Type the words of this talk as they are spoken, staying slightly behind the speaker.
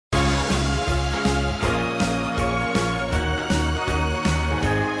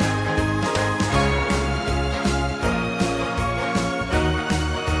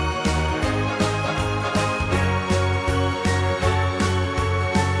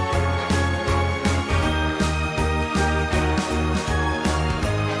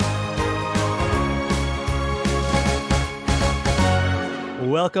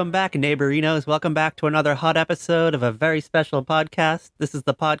Welcome back, neighborinos. Welcome back to another hot episode of a very special podcast. This is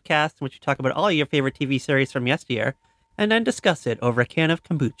the podcast in which we talk about all your favorite TV series from yesteryear and then discuss it over a can of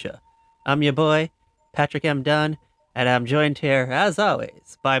kombucha. I'm your boy, Patrick M. Dunn, and I'm joined here, as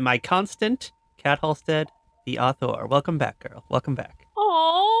always, by my constant, Kat Halstead, the author. Welcome back, girl. Welcome back.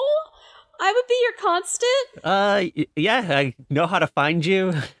 Oh, I would be your constant? Yeah, I know how to find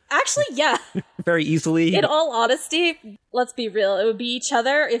you. Actually, yeah. Very easily. In all honesty, let's be real. It would be each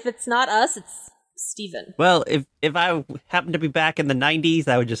other. If it's not us, it's Steven. Well, if I happened to be back in the 90s,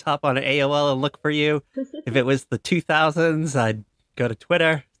 I would just hop on AOL and look for you. If it was the 2000s, I'd go to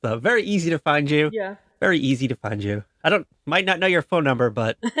Twitter. So very easy to find you. Yeah. Very easy to find you. Might not know your phone number,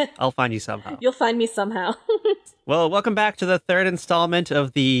 but I'll find you somehow. You'll find me somehow. Well, welcome back to the third installment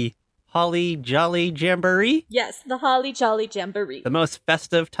of the Holly Jolly Jamboree. Yes, the Holly Jolly Jamboree. The most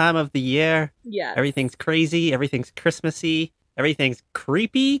festive time of the year. Yeah. Everything's crazy. Everything's Christmassy. Everything's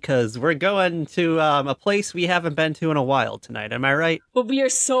creepy because we're going to a place we haven't been to in a while tonight. Am I right? But we are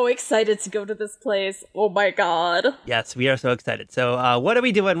so excited to go to this place. Oh my god. Yes, we are so excited. So what are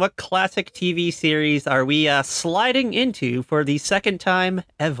we doing? What classic TV series are we sliding into for the second time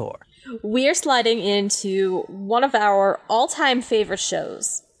ever? We are sliding into one of our all-time favorite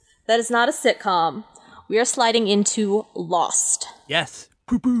shows. That is not a sitcom. We are sliding into Lost. Yes.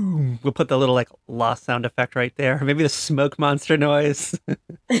 Boom. We'll put the little Lost sound effect right there. Maybe the smoke monster noise.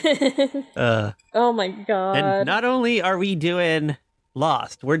 Oh my god. And not only are we doing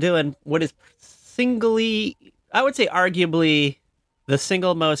Lost, we're doing what is I would say arguably, the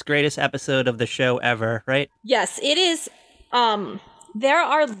single most greatest episode of the show ever, right? Yes, it is. There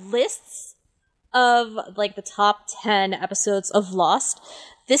are lists of the top 10 episodes of Lost.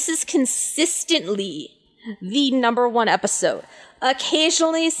 This is consistently the number one episode.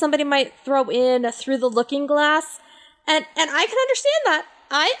 Occasionally, somebody might throw in Through the Looking Glass, and I can understand that.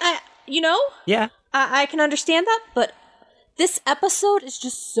 Yeah. I can understand that, but this episode is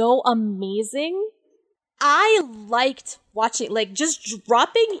just so amazing. I liked watching, just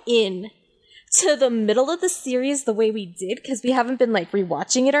dropping in to the middle of the series the way we did, because we haven't been,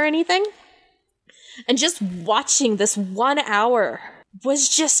 rewatching it or anything. And just watching this 1 hour was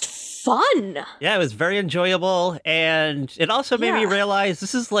just fun. Yeah, it was very enjoyable, and it also made me realize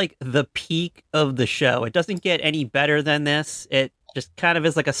this is the peak of the show. It doesn't get any better than this. It just kind of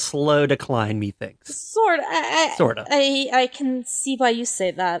is a slow decline, methinks. Sort of. I can see why you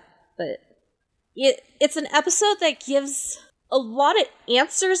say that, but it's an episode that gives a lot of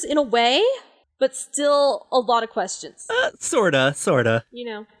answers in a way, but still a lot of questions. Sorta. You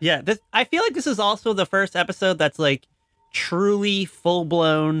know. Yeah, I feel like this is also the first episode that's truly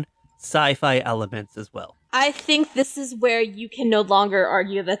full-blown sci-fi elements as well. I think this is where you can no longer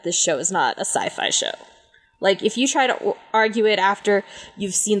argue that this show is not a sci-fi show. If you try to argue it after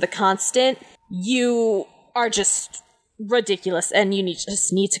you've seen The Constant, you are just ridiculous and you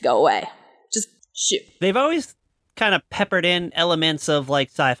just need to go away. Just shoot. They've always kind of peppered in elements of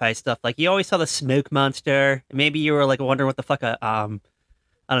sci-fi stuff. You always saw the smoke monster. Maybe you were wondering what the fuck a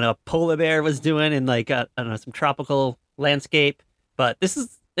polar bear was doing in some tropical landscape. But this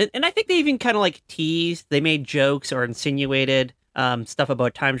is, and I think they even kind of teased, they made jokes or insinuated stuff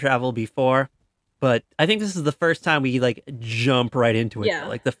about time travel before. But I think this is the first time we jump right into it.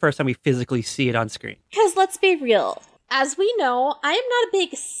 Yeah. The first time we physically see it on screen. Because let's be real. As we know, I am not a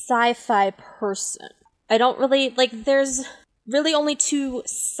big sci-fi person. I don't really, there's really only 2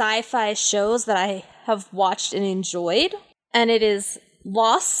 sci-fi shows that I have watched and enjoyed. And it is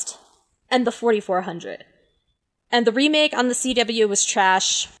Lost and The 4400. And the remake on the CW was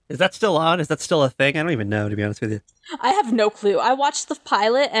trash. Is that still on? Is that still a thing? I don't even know, to be honest with you. I have no clue. I watched the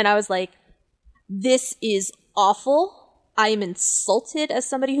pilot and I was like, this is awful. I am insulted as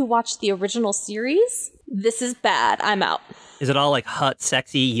somebody who watched the original series. This is bad. I'm out. Is it all hot,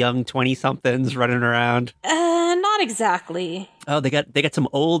 sexy, young 20-somethings running around? Not exactly. Oh, they got some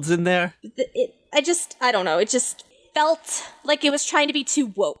olds in there? I don't know. It just felt like it was trying to be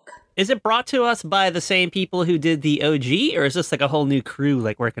too woke. Is it brought to us by the same people who did the OG, or is this a whole new crew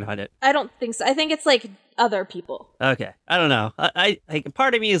working on it? I don't think so. I think it's other people. Okay, I don't know. I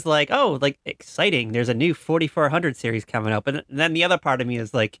part of me is exciting. There's a new 4400 series coming up, and then the other part of me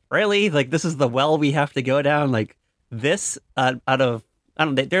is really, this is the well we have to go down. This out of, I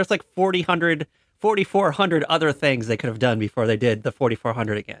don't know. There's 4,400 other things they could have done before they did the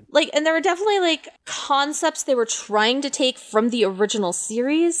 4400 again. And there were definitely concepts they were trying to take from the original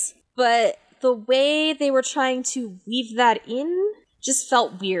series. But the way they were trying to weave that in just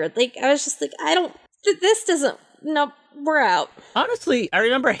felt weird. I was just this doesn't nope, we're out. Honestly, I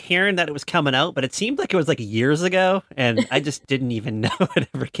remember hearing that it was coming out, but it seemed like it was like years ago, and I just didn't even know it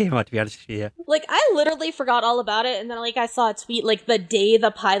ever came out, to be honest with you. Like, I literally forgot all about it, and then, like, I saw a tweet, like, the day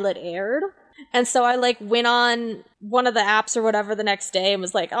the pilot aired. And so I, like, went on one of the apps or whatever the next day and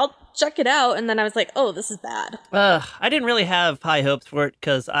was like, I'll check it out. And then I was like, oh, this is bad. I didn't really have high hopes for it,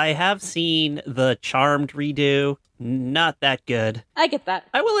 because I have seen the Charmed redo. Not that good. I get that.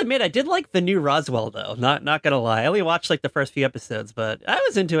 I will admit, I did like the new Roswell, though. Not gonna lie. I only watched like the first few episodes, but I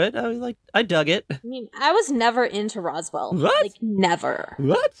was into it. I was like, I dug it. I mean, I was never into Roswell. What? Like, never.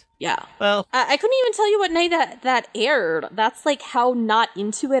 What? Yeah. Well, I couldn't even tell you what night that aired. That's, like, how not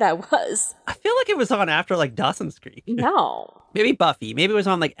into it I was. I feel like it was on after like Dawson's Creek. No. Maybe Buffy. Maybe it was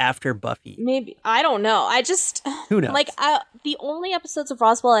on like after Buffy. Maybe. I don't know. I just... Who knows? Like, the only episodes of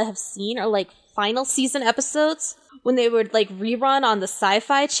Roswell I have seen are, like, final season episodes when they would, like, rerun on the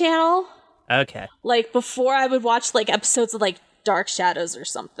Sci-Fi Channel. Okay. Like, before I would watch, like, episodes of, like, Dark Shadows or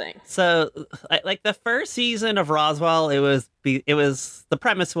something. So, like the first season of Roswell, it was the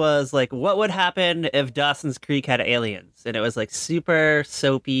premise was like, what would happen if Dawson's Creek had aliens? And it was like super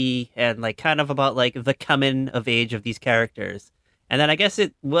soapy and like kind of about like the coming of age of these characters. And then I guess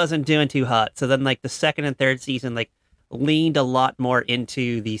it wasn't doing too hot. So then like the second and third season like leaned a lot more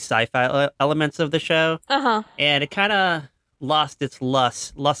into the sci-fi elements of the show. Uh-huh. And it kind of lost its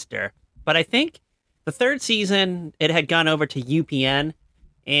luster. But I think the third season, it had gone over to UPN,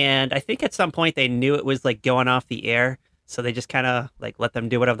 and I think at some point they knew it was like going off the air, so they just kind of like let them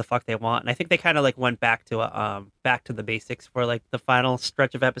do whatever the fuck they want. And I think they kind of like went back to the basics for like the final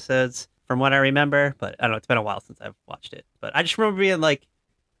stretch of episodes, from what I remember. But I don't know, it's been a while since I've watched it. But I just remember being like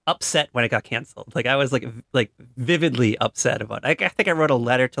upset when it got canceled. Like I was like vividly upset about it. I think I wrote a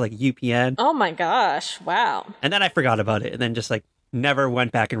letter to like UPN. Oh my gosh! Wow. And then I forgot about it, and then just like never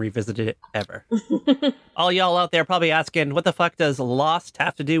went back and revisited it ever. All y'all out there probably asking, what the fuck does Lost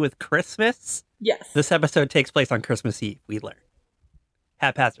have to do with Christmas? Yes. This episode takes place on Christmas Eve, we learn.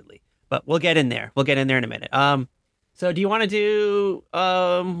 Haphazardly. But we'll get in there. We'll get in there in a minute. So do you want to do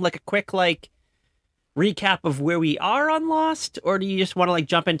like a quick like recap of where we are on Lost, or do you just want to like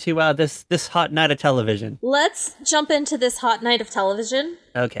jump into this hot night of television? Let's jump into this hot night of television.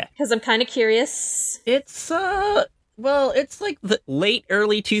 Okay. Because I'm kind of curious. It's well, it's like the late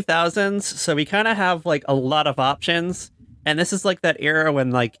early 2000s, so we kind of have like a lot of options. And this is like that era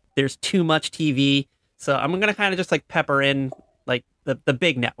when like there's too much TV. So I'm going to kind of just like pepper in like the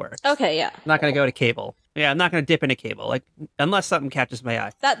big networks. Okay, yeah. I'm not going to go to cable. Yeah, I'm not going to dip into cable, like unless something catches my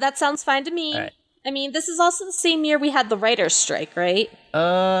eye. That sounds fine to me. All right. I mean, this is also the same year we had the writer's strike, right?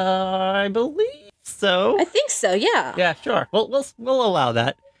 I believe so. I think so, yeah. Yeah, sure. We'll allow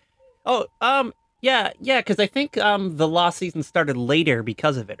that. Oh, yeah, because I think the Lost season started later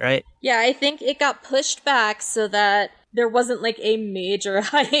because of it, right? Yeah, I think it got pushed back so that there wasn't like a major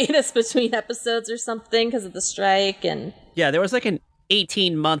hiatus between episodes or something because of the strike. And yeah, there was like an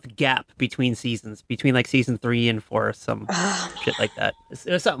 18-month gap between seasons, between like season 3 and 4 or some shit like that.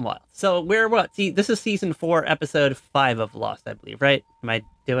 It was something wild. So we're what? See, this is season 4, episode 5 of Lost, I believe, right? Am I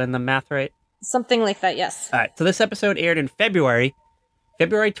doing the math right? Something like that, yes. All right, so this episode aired in February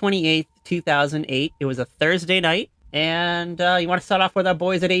 28th, 2008. It was a Thursday night. And you want to start off with our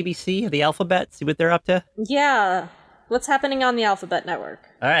boys at ABC, the Alphabet, see what they're up to? Yeah. What's happening on the Alphabet Network?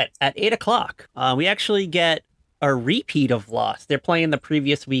 All right. At 8 o'clock, we actually get a repeat of Lost. They're playing the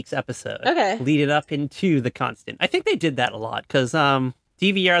previous week's episode. Okay. Leading up into The Constant. I think they did that a lot because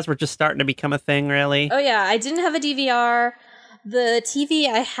DVRs were just starting to become a thing, really. Oh, yeah. I didn't have a DVR. The TV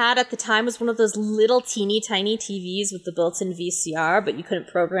I had at the time was one of those little teeny tiny TVs with the built-in VCR, but you couldn't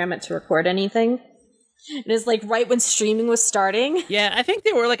program it to record anything. It was like right when streaming was starting. Yeah, I think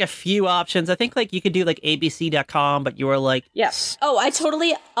there were like a few options. I think like you could do like abc.com, but you were like... Yeah. Oh, I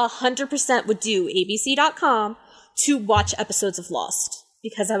totally 100% would do abc.com to watch episodes of Lost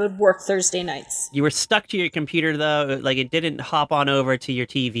because I would work Thursday nights. You were stuck to your computer though. Like it didn't hop on over to your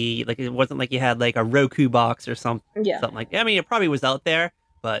TV. Like it wasn't like you had like a Roku box or something like that. I mean, it probably was out there,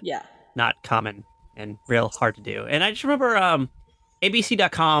 but not common and real hard to do. And I just remember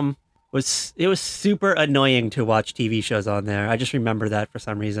abc.com was super annoying to watch TV shows on there. I just remember that for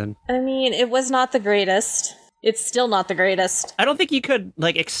some reason. I mean, it was not the greatest. It's still not the greatest. I don't think you could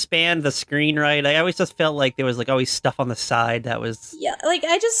like expand the screen right. I always just felt like there was like always stuff on the side that was... Yeah, like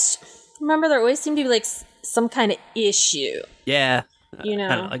I just remember there always seemed to be like some kind of issue. Yeah. You know?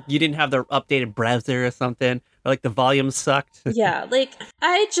 I don't know, like you didn't have the updated browser or something. Or like the volume sucked. Yeah, like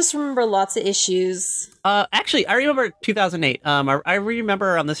I just remember lots of issues. Actually, I remember 2008. I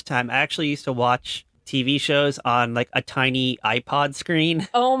remember around this time, I actually used to watch TV shows on like a tiny iPod screen.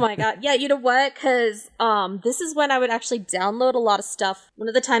 Oh my god. Yeah, you know what? Because this is when I would actually download a lot of stuff. One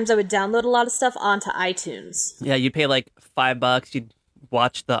of the times I would download a lot of stuff onto iTunes. Yeah, you'd pay like $5. You'd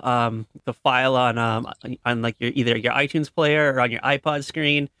watch the file on like your either your iTunes player or on your iPod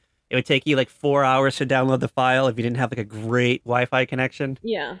screen. It would take you like 4 hours to download the file if you didn't have like a great Wi-Fi connection.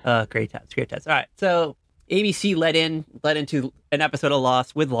 Yeah. Great times, great times. All right, so ABC led into an episode of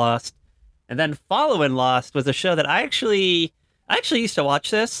Lost with Lost, and then following Lost was a show that I actually used to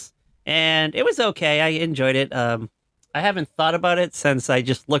watch this, and it was okay. I enjoyed it. I haven't thought about it since I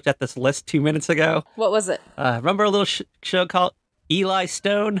just looked at this list 2 minutes ago. What was it? Remember a little show called Eli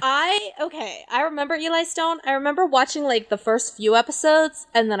Stone? I remember Eli Stone. I remember watching like the first few episodes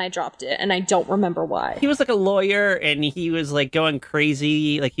and then I dropped it and I don't remember why. He was like a lawyer and he was like going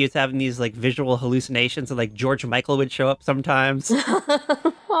crazy. Like he was having these like visual hallucinations and like George Michael would show up sometimes.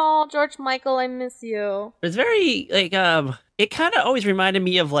 Oh, George Michael, I miss you. It was very like it kind of always reminded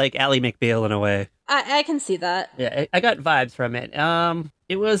me of like Ally McBeal in a way. I can see that. Yeah, I got vibes from it.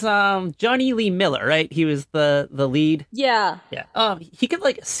 It was Johnny Lee Miller, right? He was the lead. Yeah. Yeah. He could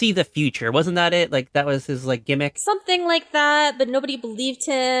like see the future, wasn't that it? Like that was his like gimmick. Something like that, but nobody believed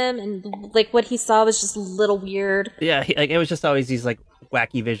him, and like what he saw was just a little weird. Yeah, like it was just always these like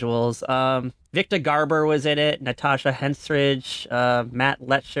wacky visuals. Victor Garber was in it. Natasha Henstridge, Matt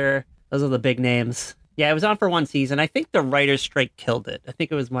Letcher. Those are the big names. Yeah, it was on for one season. I think the writer's strike killed it. I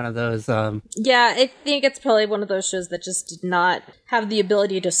think it was one of those. Yeah, I think it's probably one of those shows that just did not have the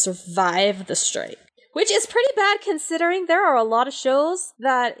ability to survive the strike. Which is pretty bad considering there are a lot of shows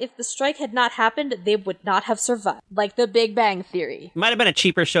that if the strike had not happened, they would not have survived. Like The Big Bang Theory. Might have been a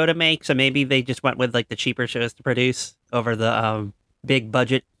cheaper show to make, so maybe they just went with like the cheaper shows to produce over the big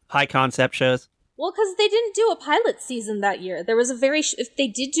budget, high concept shows. Well, because they didn't do a pilot season that year. There was a very... if they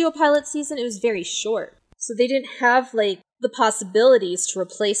did do a pilot season, it was very short. So they didn't have, like, the possibilities to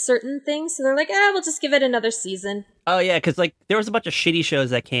replace certain things. So they're like, we'll just give it another season. Oh, yeah, because, like, there was a bunch of shitty shows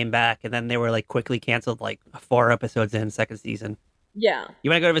that came back, and then they were, like, quickly canceled, like, 4 episodes in, second season. Yeah.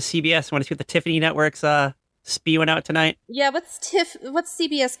 You want to go to CBS? Want to see what the Tiffany Network's spewing out tonight? Yeah, what's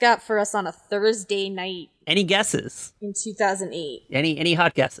CBS got for us on a Thursday night? Any guesses? In 2008. Any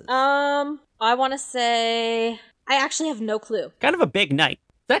hot guesses? I want to say... I actually have no clue. Kind of a big night.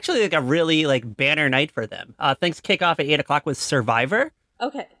 It's actually like a really like banner night for them. Things kick off at 8 o'clock with Survivor.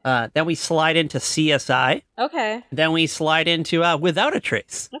 Okay. Then we slide into CSI. Okay. Then we slide into Without a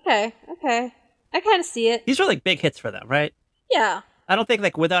Trace. Okay. I kind of see it. These were like big hits for them, right? Yeah. I don't think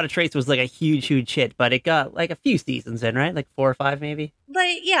like Without a Trace was like a huge hit, but it got like a few seasons in, right? Like 4 or 5 maybe.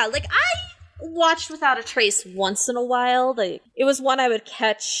 Like I watched Without a Trace once in a while. Like it was one I would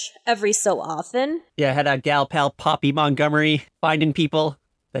catch every so often. Yeah, I had a gal pal Poppy Montgomery finding people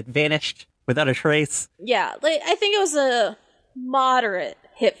that vanished without a trace. Yeah, like I think it was a moderate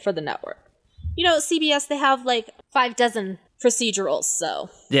hit for the network. You know, CBS, they have like 5 dozen procedurals, so.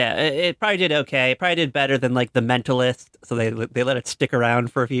 Yeah, it probably did okay. It probably did better than like The Mentalist, so they let it stick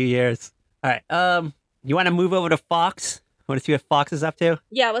around for a few years. All right, you want to move over to Fox? Want to see what Fox is up to?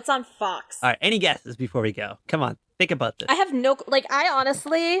 Yeah, what's on Fox? All right, any guesses before we go? Come on, think about this. I have I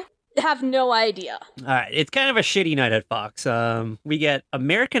honestly have no idea. All right, it's kind of a shitty night at Fox. We get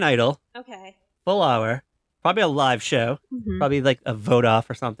American Idol, Okay. full hour, probably a live show, probably like a vote off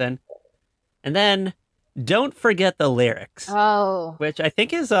or something, and then Don't Forget the Lyrics, Oh. which I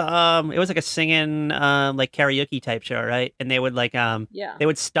think is it was like a singing like karaoke type show, right? And they would like Yeah. they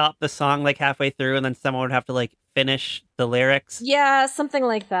would stop the song like halfway through, and then someone would have to like finish the lyrics. Yeah, something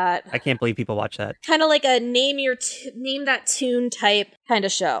like that. I can't believe people watch that. Kind of like a name that tune type kind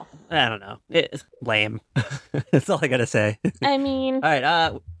of show. I don't know. It's lame. That's all I gotta say. I mean, All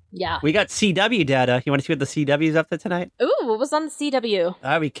right, yeah. we got CW data. You want to see what the CW's up to tonight? Ooh, what was on the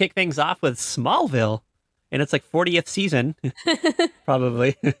CW? We kick things off with Smallville, and it's like 40th season,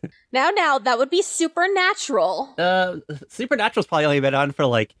 probably. Now, that would be Supernatural. Supernatural's probably only been on for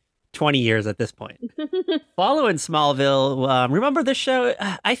like 20 years at this point. Following Smallville, remember this show?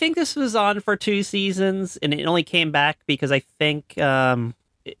 I think this was on for 2 seasons, and it only came back because I think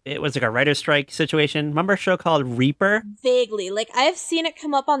it was like a writer's strike situation. Remember a show called Reaper? Vaguely. Like, I've seen it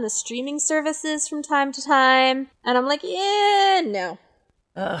come up on the streaming services from time to time, and I'm like, yeah, no.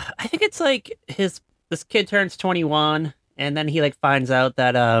 I think it's like this kid turns 21, and then he like finds out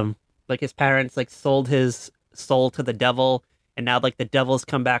that like his parents like sold his soul to the devil, and now like the devil's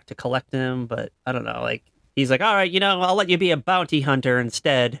come back to collect him. But I don't know, like he's like, all right, I'll let you be a bounty hunter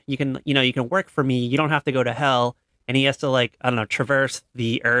instead. You can work for me. You don't have to go to hell. And he has to like, I don't know, traverse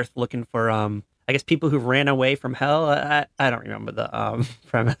the earth looking for I guess people who ran away from hell. I don't remember the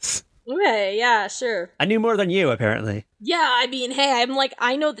premise. Okay, yeah, sure. I knew more than you, apparently. Yeah, I mean, hey, I'm like,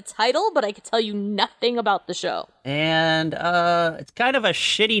 I know the title, but I could tell you nothing about the show. And it's kind of a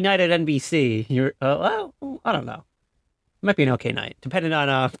shitty night at NBC. You're well, I don't know. Might be an okay night, depending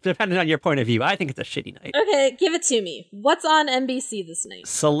on your point of view. I think it's a shitty night. Okay, give it to me. What's on NBC this night?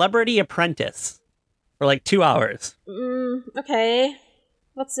 Celebrity Apprentice for like 2 hours. Okay.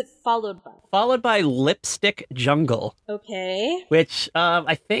 What's it followed by? Followed by Lipstick Jungle, Okay. which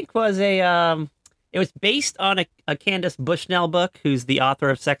I think was it was based on a Candace Bushnell book, who's the author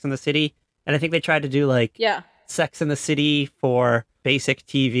of Sex and the City, and I think they tried to do like Yeah. Sex and the City for basic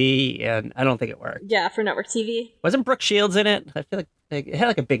TV, and I don't think it worked. Yeah, for network TV. Wasn't Brooke Shields in it? I feel like it had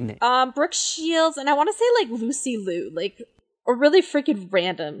like a big name. Brooke Shields, and I want to say like Lucy Liu, like a really freaking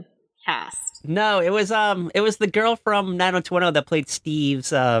random cast. No, it was the girl from 90210 that played Steve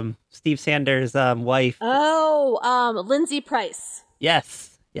Sanders' wife. Oh, Lindsay Price.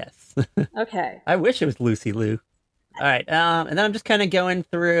 Yes. Okay. I wish it was Lucy Liu. All right, and then I'm just kind of going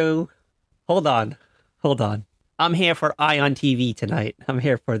through. Hold on. I'm here for Ion TV tonight. I'm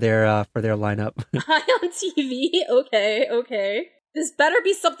here for their lineup. Ion TV. Okay. This better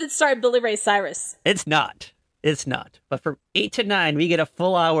be something starring Billy Ray Cyrus. It's not. But from 8 to 9, we get a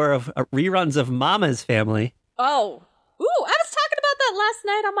full hour of reruns of Mama's Family. Oh. Ooh, I was talking about that last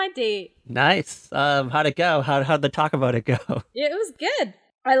night on my date. Nice. How'd it go? How'd the talk about it go? Yeah, it was good.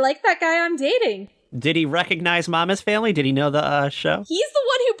 I like that guy I'm dating. Did he recognize Mama's Family? Did he know the show? He's the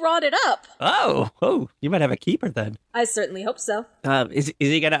one who brought it up. Oh, you might have a keeper then. I certainly hope so. Is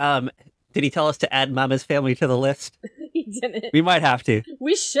he gonna did he tell us to add Mama's Family to the list? He didn't. We might have to.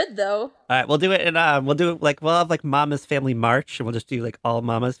 We should though. All right, we'll do it, and we'll have like Mama's Family March, and we'll just do like all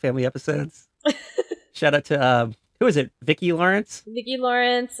Mama's Family episodes. Shout out to who is it? Vicki Lawrence, Ken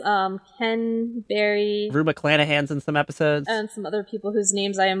Berry, Rue McClanahan's in some episodes, and some other people whose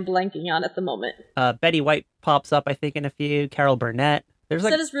names I am blanking on at the moment. Betty White pops up, I think, in a few. Carol Burnett. There's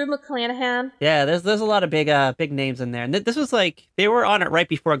like, so does Rue McClanahan. Yeah, there's a lot of big names in there, and this was like they were on it right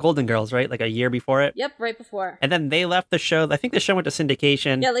before Golden Girls, right? Like a year before it. Yep, right before. And then they left the show. I think the show went to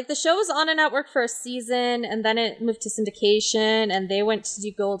syndication. Yeah, like the show was on a network for a season, and then it moved to syndication, and they went to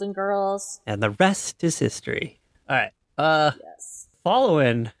do Golden Girls. And the rest is history. All right. Yes.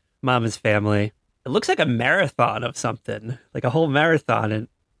 Following Mama's Family, it looks like a marathon of something, like a whole marathon, and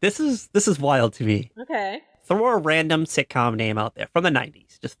this is wild to me. Okay. Throw a random sitcom name out there from the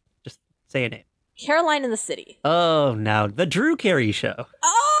 90s. Just say a name. Caroline in the City. Oh, now the Drew Carey Show.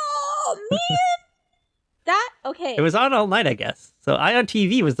 Oh, man! Okay. It was on all night, I guess. So Ion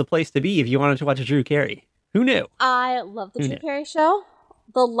TV was the place to be if you wanted to watch a Drew Carey. Who knew? I love the Drew Carey Show.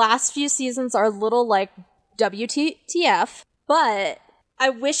 The last few seasons are a little like WTF, but I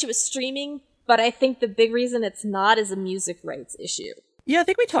wish it was streaming, but I think the big reason it's not is a music rights issue. Yeah, I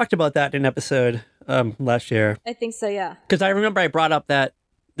think we talked about that in an episode last year. I think so, yeah. Because I remember I brought up that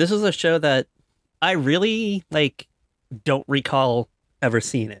this is a show that I really, don't recall ever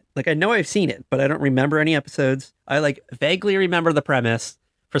seeing it. Like, I know I've seen it, but I don't remember any episodes. I, vaguely remember the premise.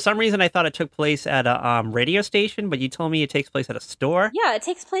 For some reason, I thought it took place at a radio station, but you told me it takes place at a store. Yeah, it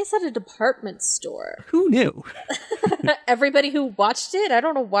takes place at a department store. Who knew? Everybody who watched it, I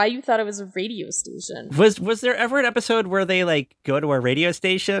don't know why you thought it was a radio station. Was there ever an episode where they, go to a radio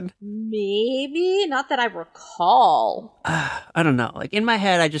station? Maybe. Not that I recall. I don't know. In my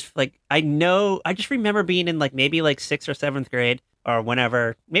head, I just remember being in, maybe 6th or 7th grade. Or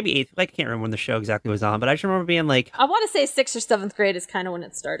whenever, maybe 8th, I can't remember when the show exactly was on, but I just remember being I want to say 6th or 7th grade is kind of when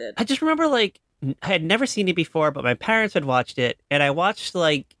it started. I just remember, I had never seen it before, but my parents had watched it, and I watched,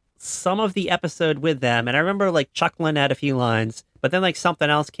 some of the episode with them, and I remember, chuckling at a few lines, but then, something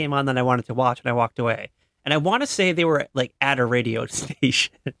else came on that I wanted to watch, and I walked away. And I want to say they were, at a radio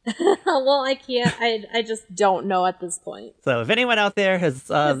station. Well, I can't, I just don't know at this point. So if anyone out there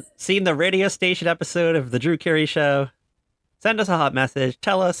has seen the radio station episode of The Drew Carey Show, send us a hot message.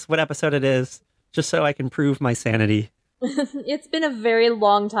 Tell us what episode it is, just so I can prove my sanity. It's been a very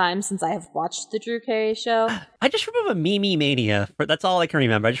long time since I have watched the Drew Carey Show. I just remember Mimi Mania. That's all I can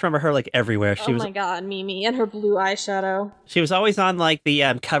remember. I just remember her everywhere. My god, Mimi and her blue eyeshadow. She was always on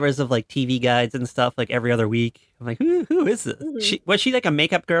the covers of TV guides and stuff every other week. I'm like, who is this? Mm-hmm. Was she a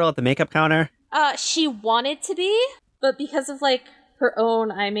makeup girl at the makeup counter? She wanted to be, but because of her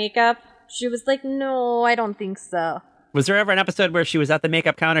own eye makeup, she was like, no, I don't think so. Was there ever an episode where she was at the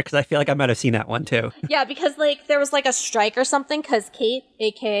makeup counter? Because I feel like I might have seen that one too. Yeah, because there was a strike or something, because Kate,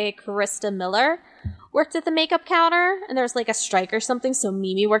 aka Carista Miller, worked at the makeup counter, and there was a strike or something, so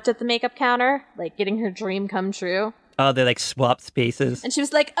Mimi worked at the makeup counter, getting her dream come true. Oh, they like swap spaces. And she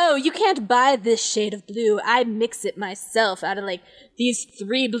was like, "Oh, you can't buy this shade of blue. I mix it myself out of like these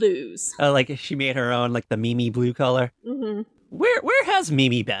 3 blues." Oh, like she made her own, like the Mimi blue color. Hmm. Where has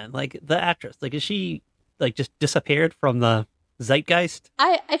Mimi been? Like the actress? Like is she like just disappeared from the zeitgeist?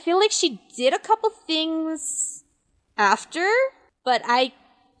 I feel like she did a couple things after, but I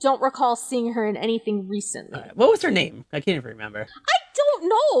don't recall seeing her in anything recently. What was her name? I can't even remember. I don't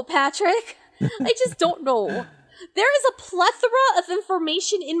know, Patrick. I just don't know. There is a plethora of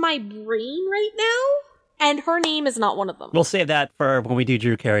information in my brain right now, and her name is not one of them. We'll save that for when we do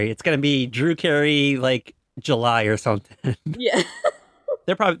Drew Carey. It's gonna be Drew Carey like July or something. Yeah.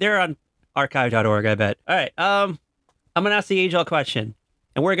 They're on archive.org, I bet. All right. I'm gonna ask the age-old question,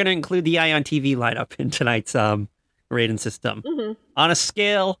 and we're gonna include the Ion TV lineup in tonight's rating system. Mm-hmm. On a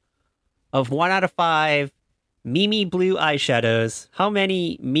scale of 1 out of 5 Mimi blue eyeshadows, how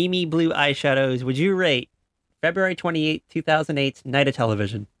many Mimi blue eyeshadows would you rate February 28th, 2008's Night of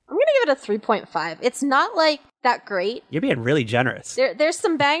Television? I'm gonna give it a 3.5. It's not like that great. You're being really generous. There's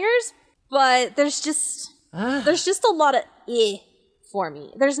some bangers, but there's just a lot of for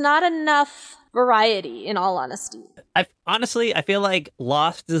me. There's not enough variety, in all honesty. I feel like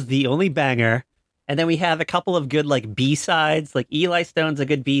Lost is the only banger, and then we have a couple of good like B-sides. Like Eli Stone's a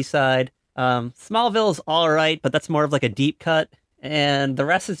good B-side. Smallville's all right, but that's more of like a deep cut, and the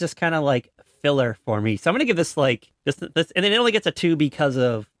rest is just kind of like filler for me. So I'm gonna give this like just this, and then it only gets a 2 because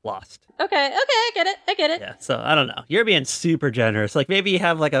of Lost. Okay, I get it. Yeah, so I don't know. You're being super generous. Like maybe you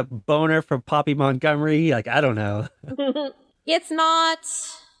have like a boner for Poppy Montgomery. Like I don't know. It's not.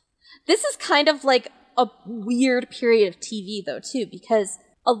 This is kind of like a weird period of TV though too, because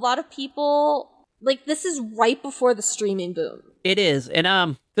a lot of people like this is right before the streaming boom. It is,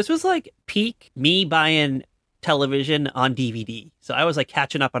 and this was like peak me buying television on DVD. So I was like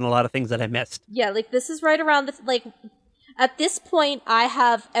catching up on a lot of things that I missed. Yeah, like this is right around the like. At this point, I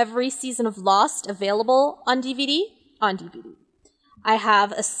have every season of Lost available on DVD. On DVD, I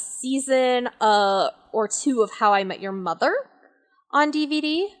have a season or 2 of How I Met Your Mother on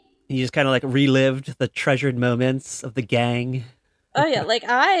DVD. You just kind of like relived the treasured moments of the gang. Oh yeah, like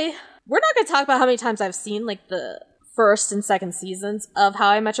we're not going to talk about how many times I've seen like the first and second seasons of How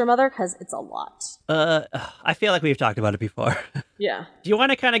I Met Your Mother because it's a lot. I feel like we've talked about it before. Yeah. Do you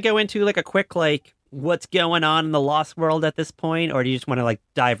want to kind of go into like a quick like what's going on in the Lost world at this point, or do you just want to like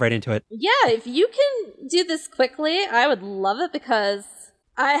dive right into it? Yeah, if you can do this quickly, I would love it because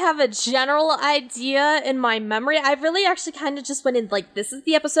I have a general idea in my memory. I really actually kind of just went in like, this is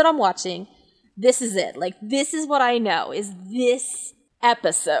the episode I'm watching. This is it. Like, this is what I know is this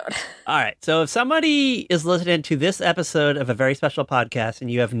episode. All right. So if somebody is listening to this episode of a very special podcast and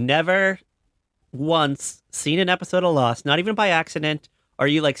you have never once seen an episode of Lost, not even by accident, or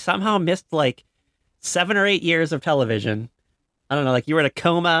you like somehow missed like 7 or 8 years of television, I don't know, like you were in a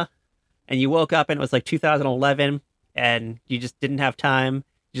coma and you woke up and it was like 2011 and you just didn't have time.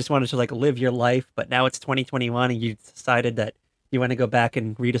 You just wanted to like live your life, but now it's 2021 and you decided that you want to go back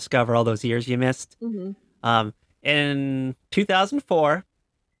and rediscover all those years you missed. Mm-hmm. In 2004,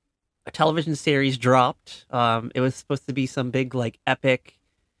 a television series dropped. It was supposed to be some big like epic,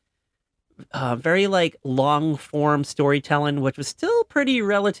 very like long form storytelling, which was still pretty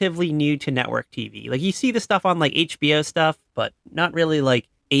relatively new to network TV. Like you see the stuff on like HBO stuff, but not really like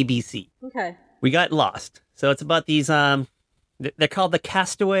ABC. Okay. We got Lost. So it's about these they're called the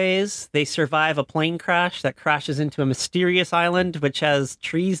Castaways. They survive a plane crash that crashes into a mysterious island which has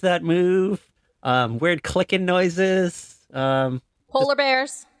trees that move, weird clicking noises, Polar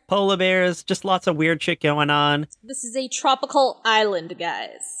bears. polar bears, just lots of weird shit going on. This is a tropical island,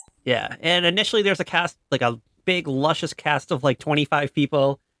 guys. Yeah, and initially there's a cast, like a big luscious cast of like 25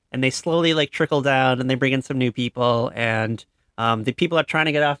 people, and they slowly like trickle down and they bring in some new people, and the people are trying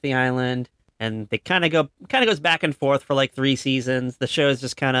to get off the island. And they kind of goes back and forth for like 3 seasons. The show is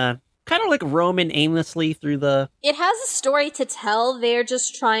just kind of like roaming aimlessly through the. It has a story to tell. They're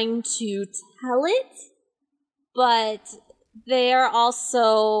just trying to tell it, but they are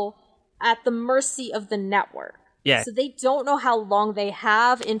also at the mercy of the network. Yeah. So they don't know how long they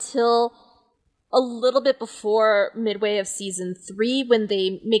have until a little bit before midway of season 3 when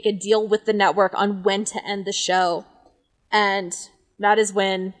they make a deal with the network on when to end the show. And that is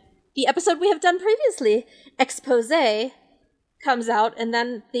when the episode we have done previously, Exposé, comes out, and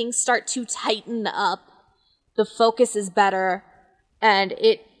then things start to tighten up. The focus is better, and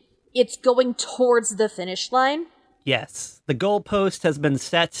it's going towards the finish line. Yes, the goalpost has been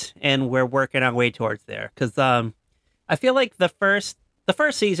set, and we're working our way towards there. Because I feel like the first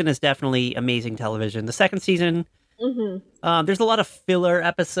season is definitely amazing television. The second season There's a lot of filler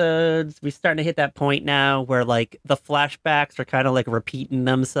episodes. We're starting to hit that point now where like the flashbacks are kind of like repeating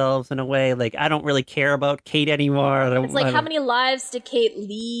themselves in a way. Like I don't really care about Kate anymore. It's like, how many lives did Kate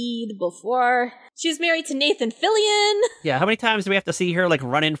lead before she was married to Nathan Fillion? Yeah, how many times do we have to see her like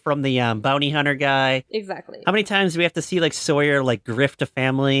running from the bounty hunter guy? Exactly. How many times do we have to see like Sawyer like grift a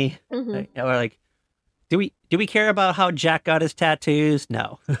family? Or like, do we care about how Jack got his tattoos?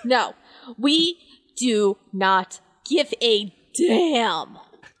 No. No, we do not give a damn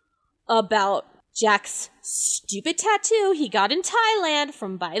about Jack's stupid tattoo he got in Thailand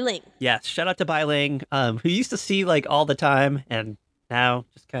from Bai Ling. Yes, shout out to Bai Ling, who used to see like all the time and now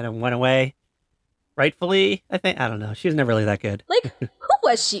just kind of went away. Rightfully, I think. I don't know. She was never really that good. Like, who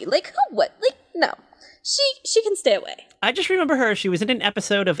was she? Like, who? What? Like, no. She can stay away. I just remember her. She was in an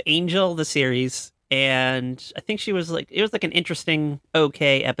episode of Angel, the series, and I think she was like, it was like an interesting,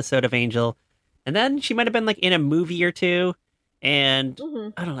 okay episode of Angel. And then she might have been like in a movie or two. And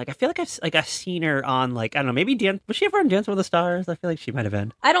I don't know, like, I feel like I've seen her on like, I don't know, maybe was she ever on Dance with the Stars? I feel like she might have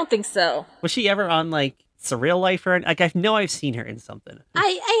been. I don't think so. Was she ever on like Surreal Life or like, I know I've seen her in something.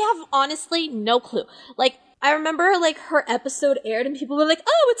 I have honestly no clue. Like, I remember like her episode aired and people were like,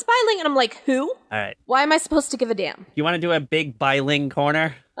 "Oh, it's Bai Ling," and I'm like, "Who? All right. Why am I supposed to give a damn?" You want to do a big Bai Ling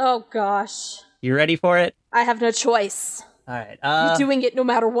corner? Oh gosh. You ready for it? I have no choice. All right. You're doing it no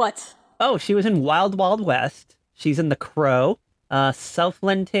matter what. Oh, she was in Wild Wild West. She's in The Crow,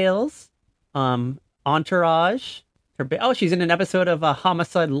 Southland Tales, Entourage. She's in an episode of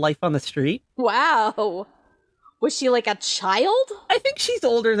Homicide: Life on the Street. Wow. Was she like a child? I think she's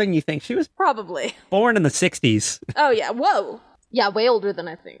older than you think. She was Probably. born in the 60s. Oh yeah, whoa. Yeah, way older than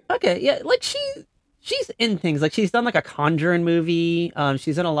I think. Okay, yeah, like she's in things. Like she's done like a Conjuring movie.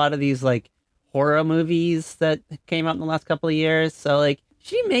 She's in a lot of these like horror movies that came out in the last couple of years. So like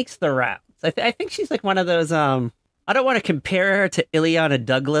she makes the rounds. I think she's like one of those I don't want to compare her to Ileana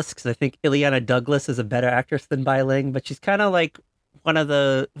Douglas because I think Ileana Douglas is a better actress than Bai Ling, but she's kind of like one of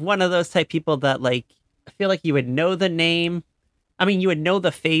those type people that like I feel like you would know the name. I mean, you would know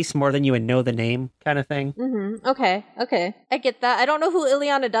the face more than you would know the name, kind of thing. Okay. I get that. I don't know who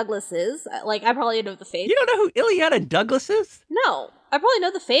Ileana Douglas is. Like, I probably know the face. You don't know who Ileana Douglas is? No, I probably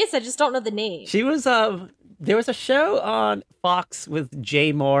know the face. I just don't know the name. She was there was a show on Fox with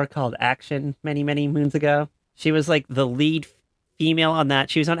Jay Moore called Action many moons ago. She was like the lead female on that.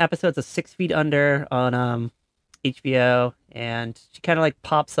 She was on episodes of 6 Feet Under on HBO, and she kind of like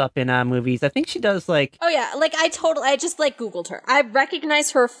pops up in movies. I think she does like. Oh yeah, like I just like Googled her. I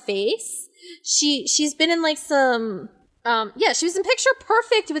recognize her face. She's been in like some she was in Picture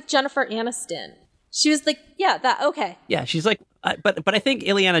Perfect with Jennifer Aniston. She was like, yeah, that okay. Yeah, she's like, but I think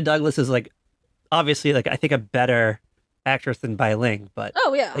Ileana Douglas is like, obviously like I think a better actress than Bai Ling, but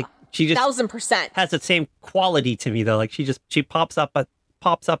oh yeah, like she just 1000% has the same quality to me though. Like she pops up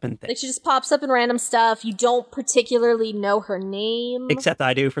in things. Like she just pops up in random stuff. You don't particularly know her name, except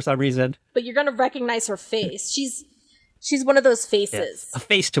I do for some reason. But you're gonna recognize her face. She's one of those faces, yes. A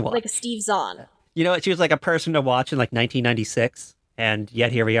face to watch, like a Steve Zahn. You know what? She was like a person to watch in like 1996, and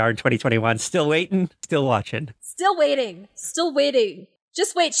yet here we are in 2021, still waiting, still watching, still waiting.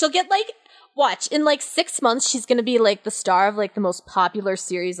 Just wait. She'll get like. Watch, in like 6 months, she's gonna be like the star of like the most popular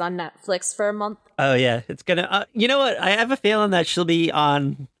series on Netflix for a month. Oh yeah, it's gonna. You know what? I have a feeling that she'll be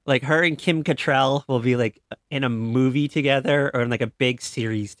on like her and Kim Cattrall will be like in a movie together or in like a big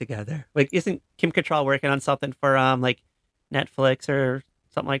series together. Like, isn't Kim Cattrall working on something for like Netflix or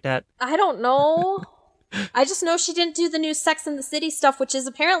something like that? I don't know. I just know she didn't do the new Sex and the City stuff, which is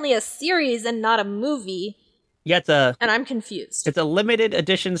apparently a series and not a movie. Yeah, and I'm confused. It's a limited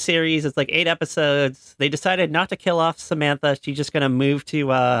edition series. It's like 8 episodes. They decided not to kill off Samantha. She's just going to move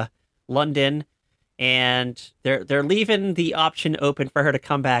to London, and they're leaving the option open for her to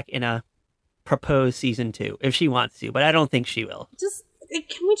come back in a proposed season 2 if she wants to, but I don't think she will.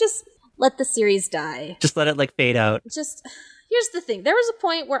 Can we just let the series die? Just let it like fade out. Here's the thing. There was a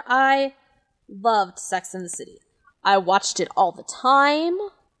point where I loved Sex and the City. I watched it all the time.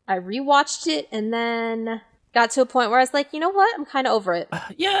 I rewatched it, and then got to a point where I was like, you know what? I'm kind of over it.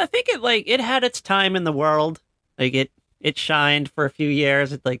 Yeah, I think it had its time in the world. Like it shined for a few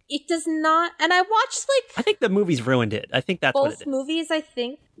years. It does not. And I watched like I think the movies ruined it. I think that's what it is. Both movies, I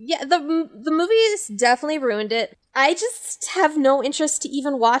think. Yeah, the movies definitely ruined it. I just have no interest to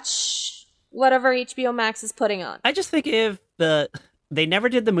even watch whatever HBO Max is putting on. I just think if they never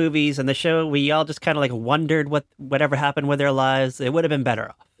did the movies and the show, we all just kind of like wondered whatever happened with their lives, it would have been better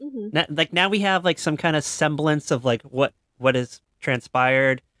off. Now we have like some kind of semblance of like what has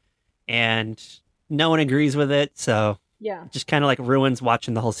transpired, and no one agrees with it, so yeah, it just kind of like ruins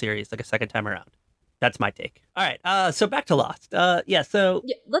watching the whole series like a second time around. That's my take. All right. So back to Lost. Yeah. So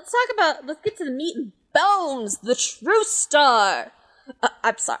Yeah, let's get to the meat and bones, the true star.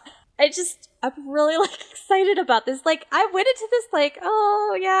 I'm sorry. I'm really like excited about this. Like, I went into this like,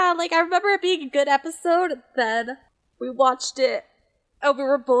 oh yeah, like I remember it being a good episode. Then we watched it, and we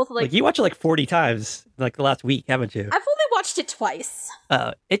were both like you watch it like 40 times like the last week, haven't you? I've only watched it twice.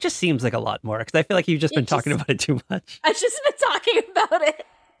 It just seems like a lot more because I feel like you've just been talking about it too much. I've just been talking about it.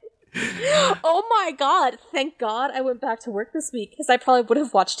 Oh my god! Thank God I went back to work this week because I probably would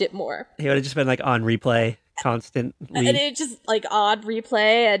have watched it more. It would have just been like on replay constantly, and it just like on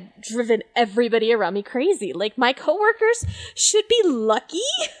replay and driven everybody around me crazy. Like, my coworkers should be lucky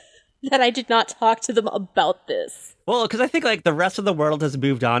that I did not talk to them about this. Well, because I think like the rest of the world has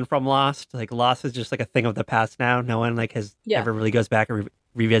moved on from Lost. Like Lost is just like a thing of the past now. No one like has ever really goes back and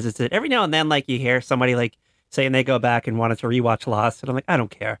revisits it. Every now and then, like you hear somebody like saying they go back and wanted to rewatch Lost, and I'm like, I don't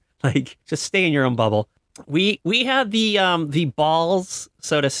care. Like, just stay in your own bubble. We had the balls,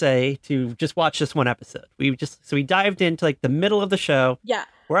 so to say, to just watch this one episode. We dived into like the middle of the show. Yeah,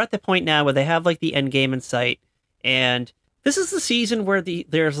 we're at the point now where they have like the end game in sight, and this is the season where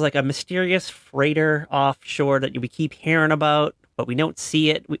there's like a mysterious freighter offshore that we keep hearing about, but we don't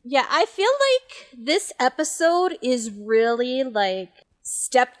see it. Yeah, I feel like this episode is really like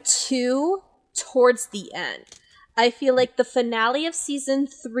step 2 towards the end. I feel like the finale of season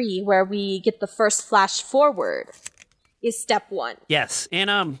 3, where we get the first flash forward, is step 1. Yes,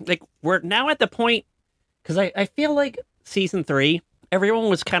 and like we're now at the point, because I feel like season 3, everyone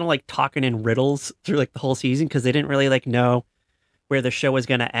was kind of like talking in riddles through like the whole season because they didn't really like know where the show was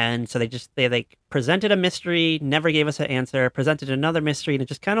going to end. So they like presented a mystery, never gave us an answer, presented another mystery, and it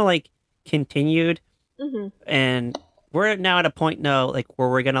just kind of like continued. Mm-hmm. And we're now at a point now like where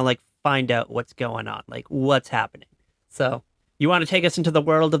we're going to like find out what's going on, like what's happening. So you want to take us into the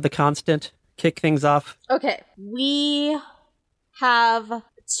world of the Constant, kick things off? Okay, we have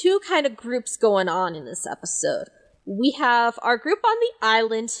 2 kind of groups going on in this episode. We have our group on the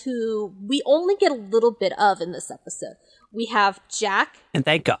island, who we only get a little bit of in this episode. We have Jack. And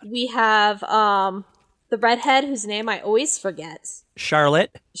thank God. We have the redhead, whose name I always forget.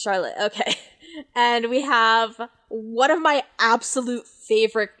 Charlotte, okay. And we have one of my absolute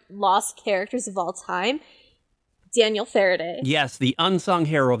favorite Lost characters of all time, Daniel Faraday. Yes, the unsung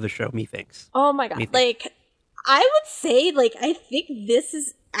hero of the show, methinks. Oh my god. Like, I would say, like, I think this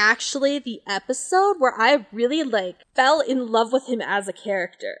is actually the episode where I really, like, fell in love with him as a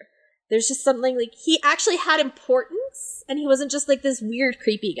character. There's just something, like, he actually had importance, and he wasn't just, like, this weird,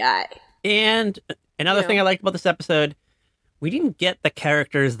 creepy guy. And another thing I liked about this episode, we didn't get the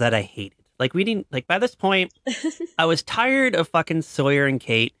characters that I hated. Like, we didn't, like, by this point, I was tired of fucking Sawyer and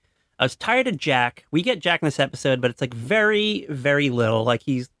Kate. I was tired of Jack. We get Jack in this episode, but it's, like, very, very little. Like,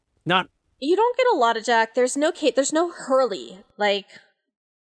 he's not... You don't get a lot of Jack. There's no Kate. There's no Hurley. Like,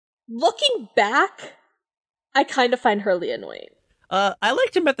 looking back, I kind of find Hurley annoying. I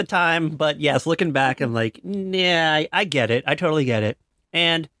liked him at the time, but yes, looking back, I'm like, nah, I get it. I totally get it.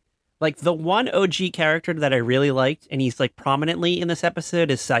 And, like, the one OG character that I really liked, and he's, like, prominently in this episode,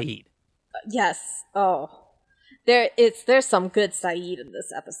 is Saeed. Yes. Oh. There's some good Saeed in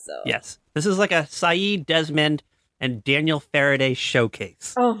this episode. Yes. This is like a Saeed, Desmond, and Daniel Faraday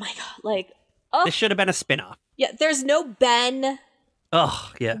showcase. Oh my god. Like, this should have been a spinoff. Yeah, there's no Ben.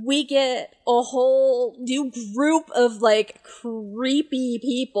 Oh, yeah. We get a whole new group of, like, creepy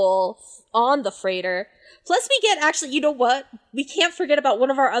people on the freighter. Plus we get, actually, you know what? We can't forget about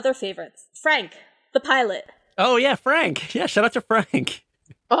one of our other favorites. Frank, the pilot. Oh, yeah, Frank. Yeah, shout out to Frank.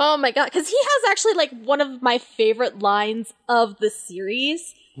 Oh my god, because he has actually, like, one of my favorite lines of the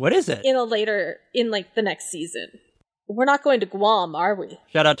series. What is it? In like, the next season. We're not going to Guam, are we?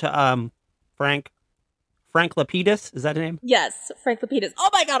 Shout out to, Frank Lapidus, is that his name? Yes, Frank Lapidus. Oh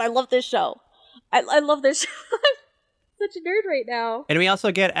my god, I love this show. I love this show. I'm such a nerd right now. And we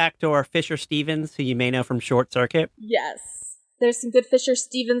also get actor Fisher Stevens, who you may know from Short Circuit. Yes. There's some good Fisher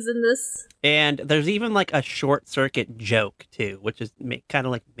Stevens in this. And there's even like a Short Circuit joke too, which is kind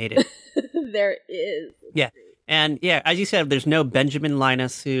of like made it. There is. Yeah. And yeah, as you said, there's no Benjamin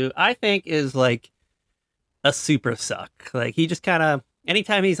Linus, who I think is like a super suck. Like, he just kind of,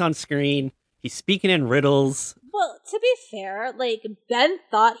 anytime he's on screen, he's speaking in riddles. Well, to be fair, like, Ben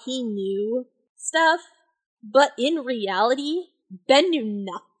thought he knew stuff, but in reality, Ben knew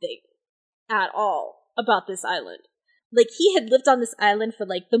nothing at all about this island. Like, he had lived on this island for,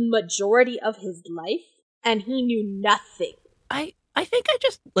 like, the majority of his life, and he knew nothing. I think I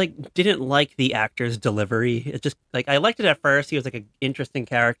just, like, didn't like the actor's delivery. It just, like, I liked it at first. He was, like, an interesting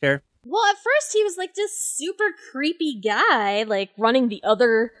character. Well, at first he was, like, this super creepy guy, like, running the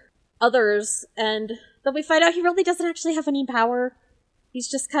other others, and then we find out he really doesn't actually have any power. He's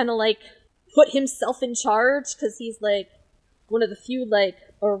just kind of like put himself in charge because he's like one of the few like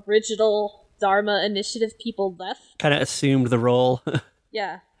original Dharma Initiative people left. Kind of assumed the role.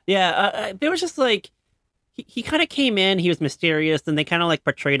 Yeah. Yeah, there was just like he kind of came in. He was mysterious, and they kind of like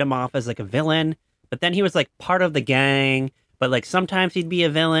portrayed him off as like a villain. But then he was like part of the gang. But like sometimes he'd be a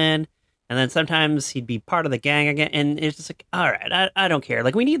villain, and then sometimes he'd be part of the gang again. And it's just like, all right, I don't care.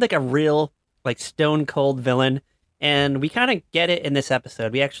 Like we need like a real like stone cold villain, and we kind of get it in this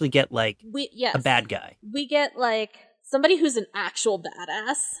episode. We actually get like a bad guy. We get like somebody who's an actual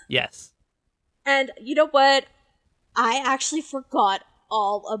badass. Yes. And you know what? I actually forgot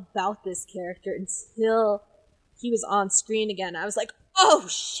all about this character until he was on screen again. I was like, oh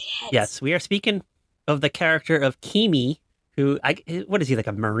shit. Yes, we are speaking of the character of Kimi, who what is he, like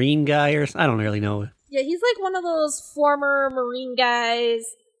a Marine guy or something? I don't really know. Yeah, he's like one of those former Marine guys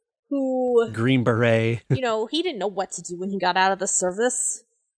who Green Beret. you know, he didn't know what to do when he got out of the service.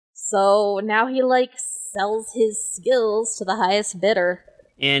 So now he like sells his skills to the highest bidder.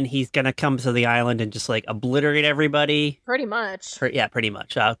 And he's gonna come to the island and just like obliterate everybody. Pretty much. Yeah, pretty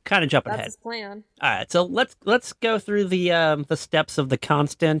much. Kind of jumping ahead. That's his plan. All right, so let's go through the steps of the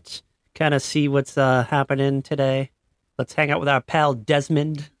constant. Kind of see what's happening today. Let's hang out with our pal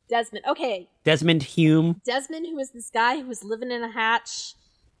Desmond. Desmond. Okay. Desmond Hume. Desmond, who is this guy who was living in a hatch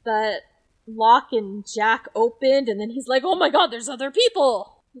that Locke and Jack opened, and then he's like, oh my god, there's other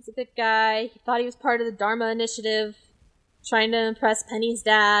people. He's a good guy. He thought he was part of the Dharma Initiative, trying to impress Penny's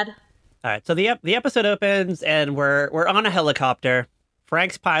dad. All right, so the episode opens, and we're on a helicopter.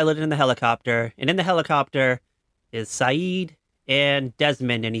 Frank's piloted in the helicopter, and in the helicopter is Saeed and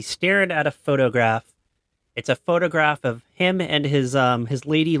Desmond, and he's staring at a photograph. It's a photograph of him and his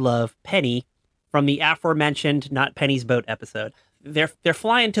lady love, Penny, from the aforementioned Not Penny's Boat episode. They're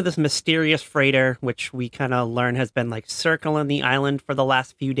flying to this mysterious freighter, which we kind of learn has been like circling the island for the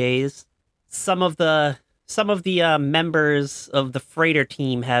last few days. Some of the members of the freighter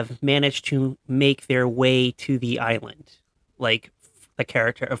team have managed to make their way to the island, like the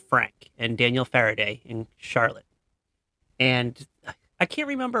character of Frank and Daniel Faraday and Charlotte. And I can't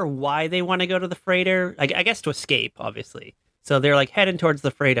remember why they want to go to the freighter. I guess to escape, obviously. So they're like heading towards the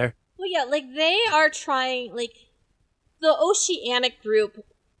freighter. Well, yeah, like they are trying, like the Oceanic group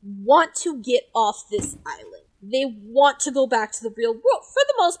want to get off this island. They want to go back to the real world. For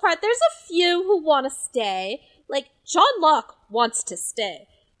the most part, there's a few who want to stay. Like, John Locke wants to stay.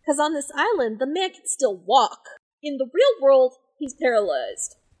 Because on this island, the man can still walk. In the real world, he's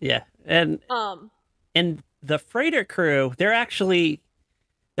paralyzed. Yeah, and the freighter crew, they're actually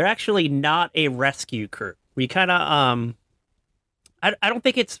not a rescue crew. We kind of I don't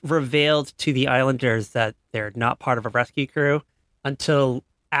think it's revealed to the islanders that they're not part of a rescue crew until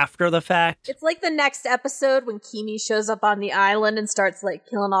after the fact. It's like the next episode when Kimi shows up on the island and starts like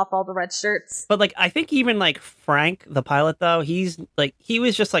killing off all the red shirts. But like I think even like Frank, the pilot though, he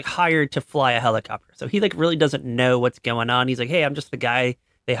was just like hired to fly a helicopter. So he like really doesn't know what's going on. He's like, "Hey, I'm just the guy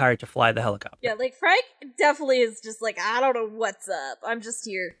they hired to fly the helicopter." Yeah, like Frank definitely is just like, "I don't know what's up. I'm just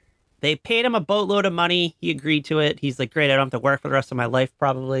here." They paid him a boatload of money. He agreed to it. He's like, "Great, I don't have to work for the rest of my life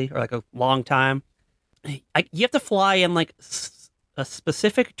probably, or like a long time." You have to fly in like a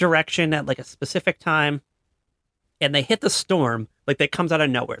specific direction at like a specific time, and they hit the storm like that comes out of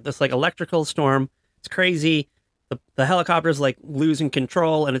nowhere. This like electrical storm. It's crazy. The helicopter's like losing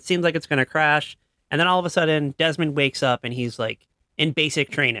control, and it seems like it's gonna crash. And then all of a sudden, Desmond wakes up, and he's like in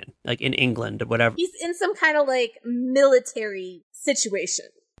basic training, like in England or whatever. He's in some kind of like military situation,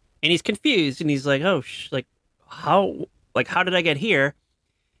 and he's confused, and he's like, "Oh, how did I get here?"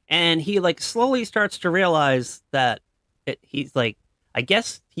 And he like slowly starts to realize that he's like, I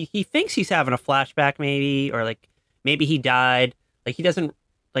guess he thinks he's having a flashback maybe, or like maybe he died. Like he doesn't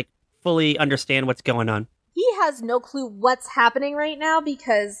like fully understand what's going on. He has no clue what's happening right now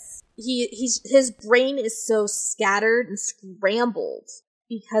because his brain is so scattered and scrambled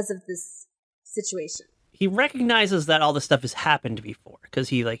because of this situation. He recognizes that all this stuff has happened before because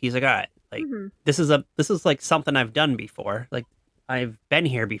he's like, all right, like this is like something I've done before. Like I've been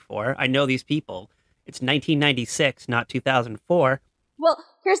here before. I know these people. It's 1996, not 2004. Well,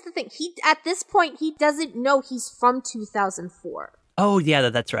 here's the thing. At this point, he doesn't know he's from 2004. Oh, yeah,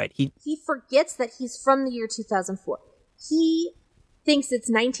 that's right. He forgets that he's from the year 2004. He thinks it's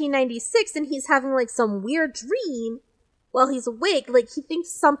 1996, and he's having, like, some weird dream while he's awake. Like, he thinks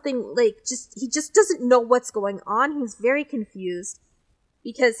something, like, he just doesn't know what's going on. He's very confused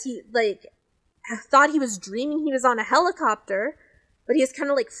because he, like, thought he was dreaming he was on a helicopter, but he was kind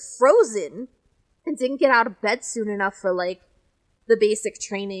of, like, frozen and didn't get out of bed soon enough for, like, the basic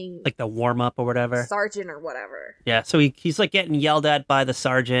training, like the warm up or whatever. sergeant or whatever. Yeah, so he's like getting yelled at by the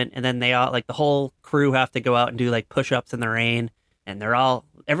sergeant, and then they all like the whole crew have to go out and do like push ups in the rain, and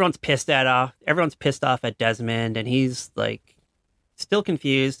everyone's pissed off at Desmond, and he's like still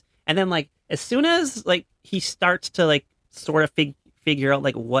confused. And then like as soon as like he starts to like sort of figure out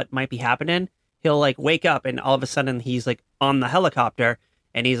like what might be happening, he'll like wake up, and all of a sudden he's like on the helicopter,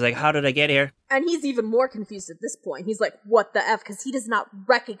 and he's like, "How did I get here?" And he's even more confused at this point. He's like, what the F? Because he does not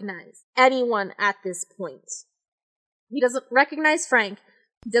recognize anyone at this point. He doesn't recognize Frank.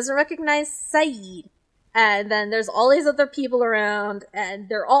 He doesn't recognize Saeed. And then there's all these other people around, and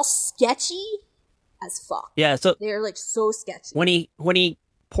they're all sketchy as fuck. Yeah, so they're like so sketchy. When he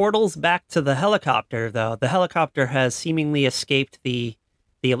portals back to the helicopter, though, the helicopter has seemingly escaped the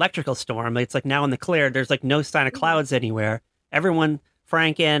electrical storm. It's like now in the clear. There's like no sign of clouds anywhere. Everyone,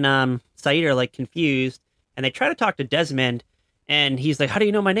 Frank and Saeed, are like confused, and they try to talk to Desmond, and he's like, "How do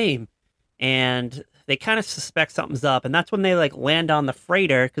you know my name?" And they kind of suspect something's up, and that's when they like land on the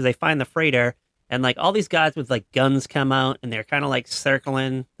freighter, because they find the freighter, and like all these guys with like guns come out, and they're kind of like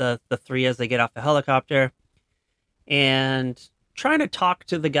circling the three as they get off the helicopter, and trying to talk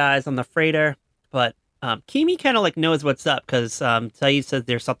to the guys on the freighter. But Kimi kind of like knows what's up, because Saeed says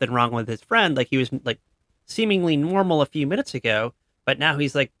there's something wrong with his friend. Like he was like seemingly normal a few minutes ago, but now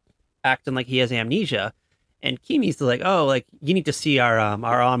he's like acting like he has amnesia. And Kimi's like, "Oh, like you need to see our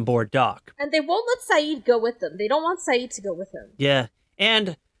onboard doc." And they won't let Saeed go with them. They don't want Saeed to go with him. Yeah,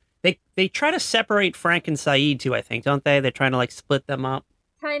 and they try to separate Frank and Saeed too, I think, don't they? They're trying to like split them up.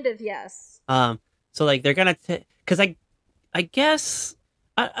 Kind of, yes. So like they're gonna, because I guess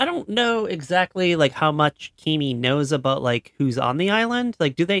I don't know exactly like how much Kimi knows about like who's on the island.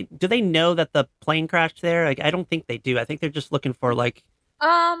 Like, do they know that the plane crashed there? Like, I don't think they do. I think they're just looking for like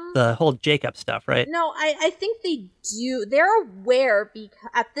the whole Jacob stuff, right? No, I think they do. They're aware because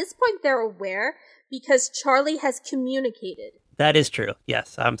at this point they're aware because Charlie has communicated. That is true.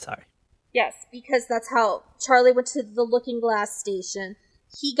 Yes, I'm sorry. Yes, because that's how Charlie went to the Looking Glass station.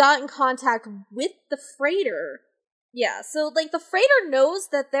 He got in contact with the freighter. Yeah, so like the freighter knows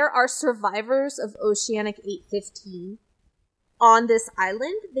that there are survivors of Oceanic 815 on this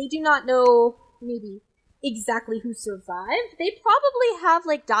island. They do not know maybe exactly who survived. They probably have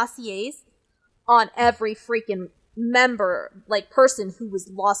like dossiers on every freaking member, like person who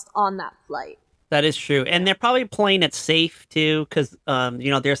was lost on that flight. That is true. And they're probably playing it safe too, because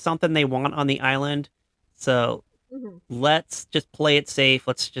there's something they want on the island. So let's just play it safe.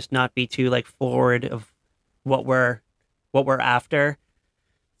 Let's just not be too like forward of what we're after.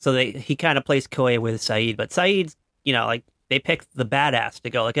 So he kind of plays coy with Saeed, but Saeed's, like they picked the badass to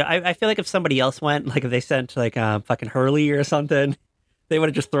go. Like I feel like if somebody else went, like if they sent like fucking Hurley or something, they would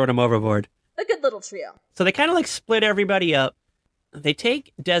have just thrown him overboard. A good little trio. So they kind of like split everybody up. They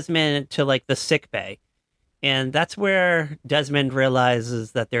take Desmond to like the sick bay, and that's where Desmond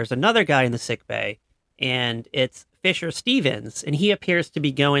realizes that there's another guy in the sick bay, and it's Fisher Stevens, and he appears to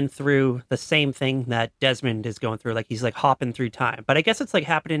be going through the same thing that Desmond is going through. Like he's like hopping through time, but I guess it's like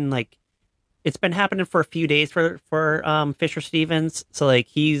happening like it's been happening for a few days for Fisher Stevens. So like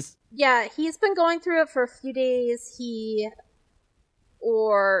he's been going through it for a few days.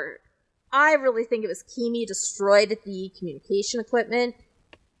 I really think it was Kimi destroyed the communication equipment.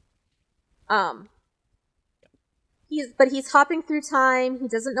 He's hopping through time. He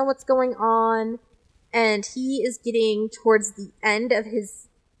doesn't know what's going on, and he is getting towards the end of his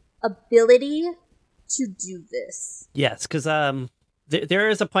ability to do this. Yes, because there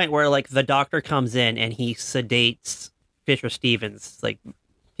is a point where like the doctor comes in and he sedates Fisher Stevens. Like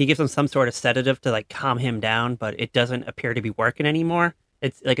he gives him some sort of sedative to like calm him down, but it doesn't appear to be working anymore.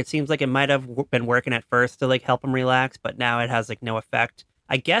 It's like it seems like it might have been working at first to like help him relax, but now it has like no effect.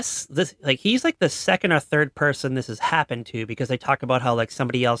 I guess this like he's like the second or third person this has happened to, because they talk about how like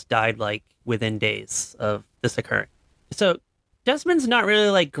somebody else died like within days of this occurring. So Desmond's not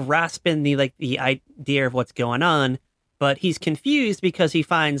really like grasping the idea of what's going on, but he's confused because he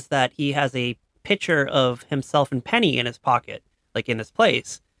finds that he has a picture of himself and Penny in his pocket, like in his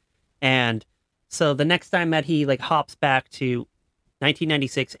place. And so the next time that he like hops back to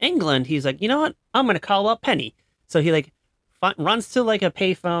 1996 England, he's like, you know what? I'm going to call up Penny. So he like runs to like a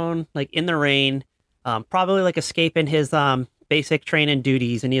payphone, like in the rain, probably like escaping his basic training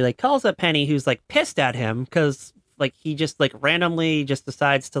duties. And he like calls up Penny, who's like pissed at him because like he just like randomly just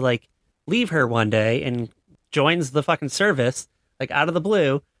decides to like leave her one day and joins the fucking service like out of the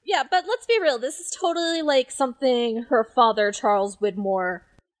blue. Yeah, but let's be real. This is totally like something her father, Charles Widmore,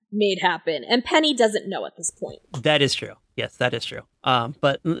 made happen, and Penny doesn't know at this point. That is true. Yes, that is true.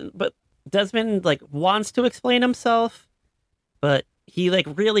 But Desmond like wants to explain himself, but he like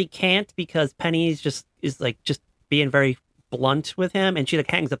really can't because Penny's just is like just being very blunt with him, and she like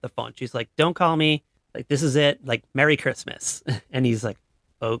hangs up the phone. She's like, "Don't call me. Like this is it. Like Merry Christmas." And he's like,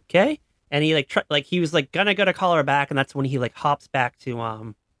 "Okay." And he like like he was like gonna go to call her back, and that's when he like hops back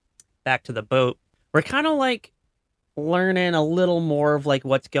to the boat. We're kind of like learning a little more of like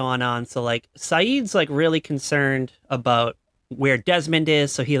what's going on. So like Saeed's like really concerned about where Desmond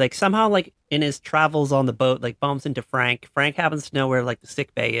is. So he like somehow like in his travels on the boat like bumps into Frank. Frank happens to know where like the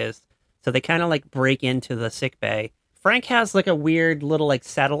sick bay is. So they kind of like break into the sick bay. Frank has like a weird little like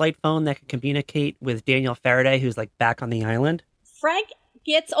satellite phone that can communicate with Daniel Faraday, who's like back on the island. Frank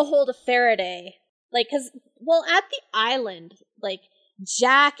gets a hold of Faraday. Like, cause, well, at the island, like,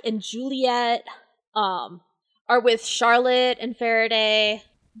 Jack and Juliet, are with Charlotte and Faraday.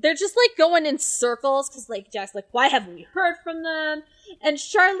 They're just, like, going in circles, cause, like, Jack's like, why haven't we heard from them? And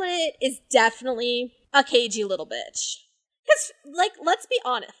Charlotte is definitely a cagey little bitch. Cause, like, let's be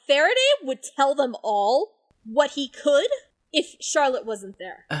honest, Faraday would tell them all what he could if Charlotte wasn't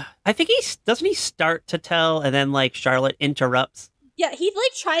there. I think doesn't he start to tell and then like Charlotte interrupts. Yeah, he's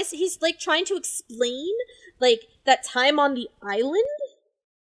like trying to explain like that time on the island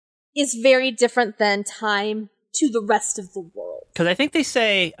is very different than time to the rest of the world. Because I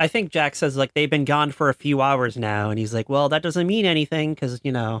think Jack says like they've been gone for a few hours now, and he's like, well, that doesn't mean anything because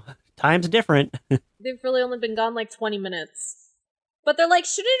time's different. They've really only been gone like 20 minutes. But they're like,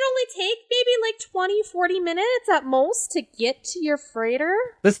 should it only take maybe like 20, 40 minutes at most to get to your freighter?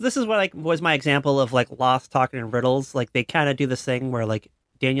 This is what like was my example of like Lost talking in riddles. Like they kind of do this thing where like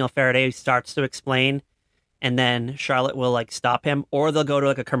Daniel Faraday starts to explain, and then Charlotte will like stop him, or they'll go to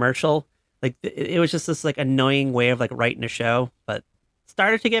like a commercial. Like it was just this like annoying way of like writing a show, but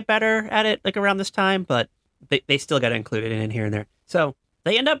started to get better at it like around this time, but they still got included in here and there. So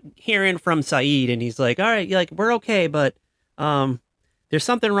they end up hearing from Saeed, and he's like, all right, like we're okay, but there's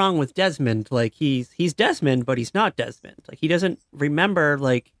something wrong with Desmond. Like he's Desmond, but he's not Desmond. Like he doesn't remember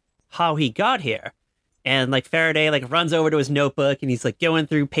like how he got here. And like Faraday like runs over to his notebook, and he's like going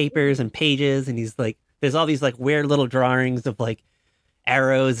through papers and pages, and he's like there's all these like weird little drawings of like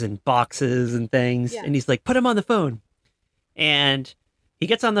arrows and boxes and things. Yeah. And he's like, put him on the phone. And he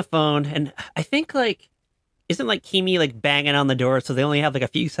gets on the phone, and I think like isn't like Kimi like banging on the door, so they only have like a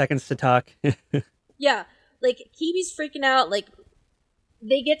few seconds to talk. Yeah. Like Kimi's freaking out, like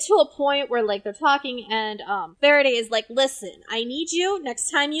they get to a point where like they're talking, and Faraday is like, listen, I need you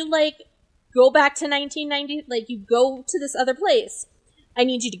next time you like go back to 1990, like you go to this other place, I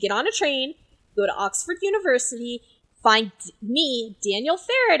need you to get on a train, go to Oxford University, find me, Daniel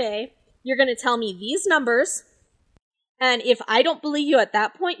Faraday. You're going to tell me these numbers, and if I don't believe you at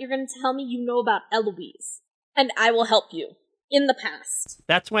that point, you're going to tell me you know about Eloise, and I will help you in the past.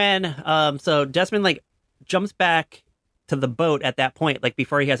 That's when so Desmond like jumps back to the boat at that point, like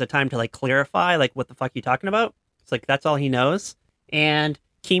before he has a time to like clarify like what the fuck you talking about. It's like that's all he knows. And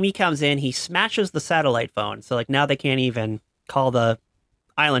Kimi comes in, he smashes the satellite phone, so like now they can't even call the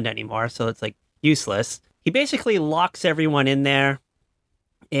island anymore, so it's like useless. He basically locks everyone in there,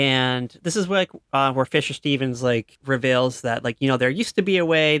 and this is like where Fisher Stevens like reveals that like there used to be a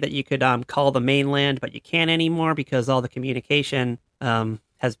way that you could call the mainland, but you can't anymore because all the communication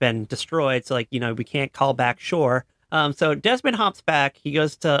has been destroyed. So like we can't call back shore. So Desmond hops back. He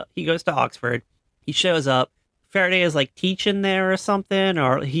goes to Oxford. He shows up. Faraday is like teaching there or something,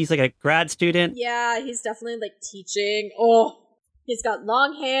 or he's like a grad student. Yeah, he's definitely like teaching. Oh, he's got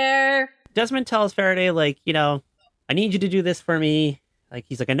long hair. Desmond tells Faraday like, I need you to do this for me. Like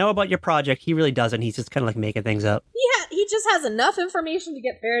he's like, I know about your project. He really doesn't. He's just kind of like making things up. Yeah, he just has enough information to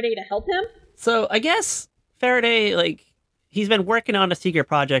get Faraday to help him. So I guess Faraday like he's been working on a secret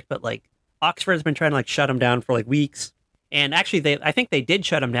project, but like Oxford's been trying to like shut him down for like weeks. And actually I think they did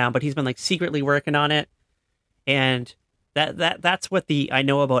shut him down, but he's been like secretly working on it. And that's what the I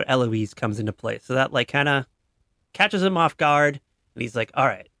know about Eloise comes into play. So that like kind of catches him off guard, and he's like, all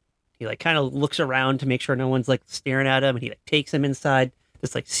right. He like kind of looks around to make sure no one's like staring at him, and he like takes him inside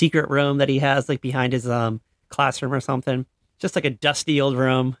this like secret room that he has like behind his classroom or something. Just like a dusty old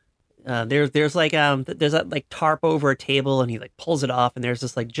room. There's that like tarp over a table, and he like pulls it off, and there's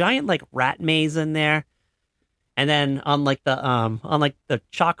this like giant like rat maze in there. And then on the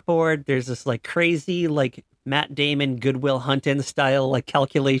chalkboard, there's this like crazy like Matt Damon Good Will Hunting style like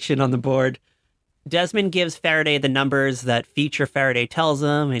calculation on the board. Desmond gives Faraday the numbers that Feature Faraday tells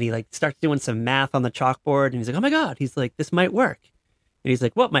him, and he like starts doing some math on the chalkboard, and he's like, oh my god, he's like, this might work. And he's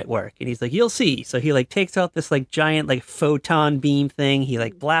like, what might work? And he's like, you'll see. So he like takes out this like giant like photon beam thing. He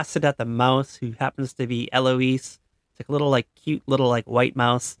like blasts it at the mouse, who happens to be Eloise. It's like a little like cute little like white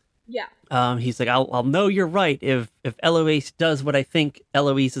mouse. Yeah. He's like, I'll know you're right if Eloise does what I think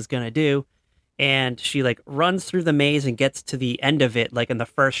Eloise is gonna do. And she like runs through the maze and gets to the end of it like in the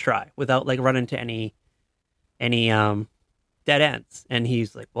first try without like running into any dead ends. And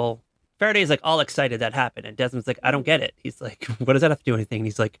he's like, well, Faraday's like all excited that happened, and Desmond's like, I don't get it. He's like, what does that have to do with anything? And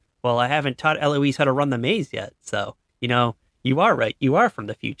he's like, well, I haven't taught Eloise how to run the maze yet, so you are right. You are from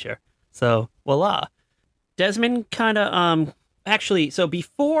the future. So voila. Desmond kind of actually, so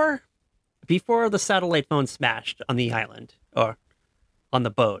before the satellite phone smashed on the island or on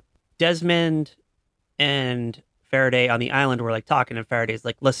the boat, Desmond and Faraday on the island were like talking, and Faraday's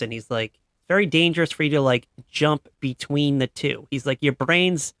like, listen, he's like, very dangerous for you to like jump between the two. He's like, your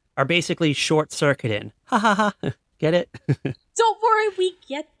brains are basically short circuiting. Ha ha ha. Get it? Don't worry, we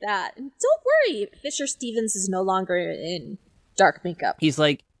get that. And don't worry, Fisher Stevens is no longer in dark makeup. He's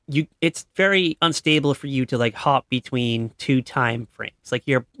like, it's very unstable for you to like hop between two time frames. Like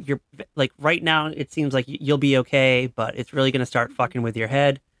you're like right now it seems like you'll be okay, but it's really going to start fucking with your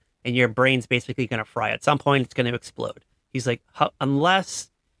head, and your brain's basically going to fry. At some point it's going to explode. He's like, unless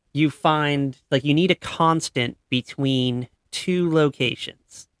you find like you need a constant between two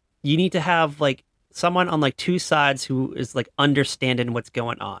locations. You need to have like someone on like two sides who is like understanding what's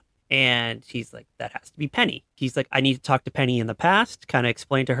going on. And he's like, that has to be Penny. He's like, I need to talk to Penny in the past, kind of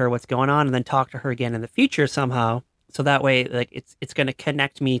explain to her what's going on, and then talk to her again in the future somehow. So that way, like, it's going to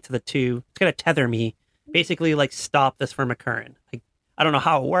connect me to the two. It's going to tether me, basically, like, stop this from occurring. I don't know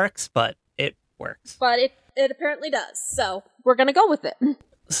how it works, but it works. But it apparently does. So we're going to go with it.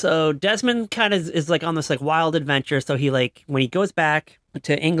 So Desmond kind of is like on this like wild adventure. So he like, when he goes back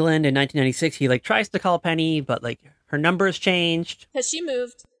to England in 1996, he like tries to call Penny, but like her number's changed. Because she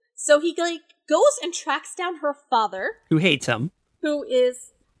moved. So he like goes and tracks down her father, who hates him, who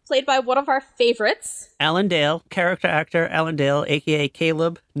is played by one of our favorites, Alan Dale, character actor Alan Dale, aka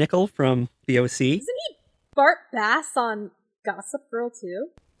Caleb Nickel from the OC. Isn't he Bart Bass on Gossip Girl too?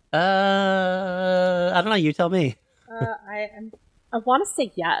 I don't know. You tell me. I want to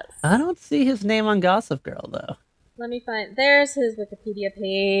say yes. I don't see his name on Gossip Girl though. Let me find. There's his Wikipedia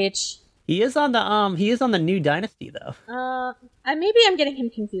page. He is on the New Dynasty though. Maybe I'm getting him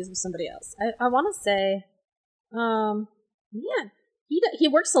confused with somebody else. I want to say, man, he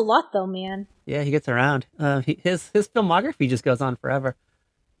works a lot though, man. Yeah, he gets around. His filmography just goes on forever.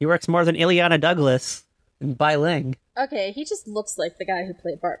 He works more than Ileana Douglas in Biling. Okay, he just looks like the guy who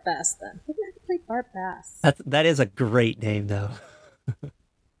played Bart Bass then. Who played Bart Bass? That is a great name though.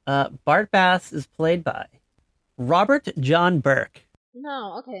 Bart Bass is played by Robert John Burke.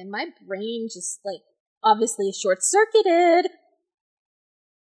 No, okay, my brain just, like, obviously short-circuited.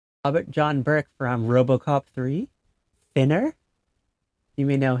 Robert John Burke from RoboCop 3. Finner. You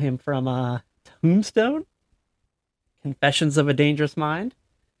may know him from Tombstone. Confessions of a Dangerous Mind.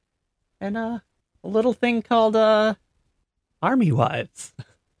 And a little thing called Army Wives.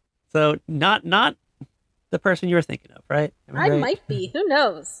 So not the person you were thinking of, right? I might be. Who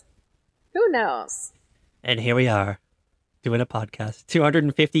knows? Who knows? And here we are. Doing a podcast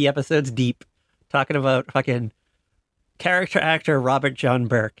 250 episodes deep, talking about fucking character actor Robert John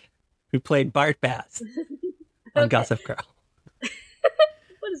Burke, who played Bart Bass on Gossip Girl.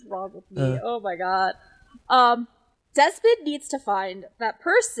 What is wrong with me? Oh my god. Desmond needs to find that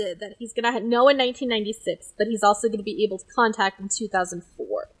person that he's gonna know in 1996, but he's also gonna be able to contact in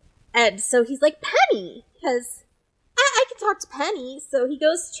 2004. And so he's like, Penny, because I can talk to Penny. So he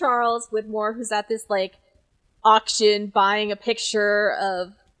goes to Charles Widmore, who's at this like auction buying a picture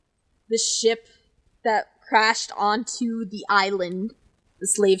of the ship that crashed onto the island, the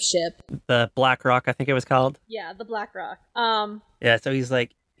slave ship, the Black Rock, I think it was called. Yeah, the Black Rock. Yeah, so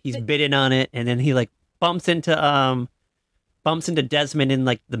he's bidding on it, and then he like bumps into Desmond in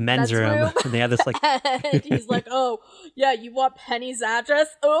like the men's room, and they have this like and he's like, oh yeah, you want Penny's address?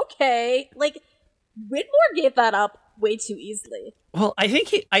 Okay. Like, Widmore gave that up way too easily. Well, I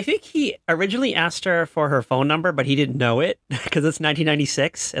think he originally asked her for her phone number, but he didn't know it because it's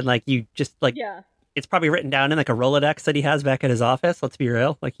 1996, and like you just like, yeah, it's probably written down in like a Rolodex that he has back at his office. Let's be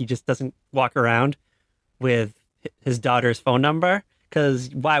real, like he just doesn't walk around with his daughter's phone number, because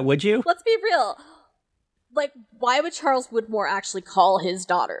why would you? Let's be real. Like, why would Charles Widmore actually call his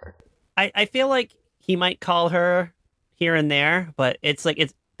daughter? I feel like he might call her here and there, but it's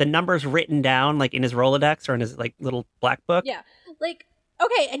the number's written down like in his Rolodex or in his like little black book. Yeah, like,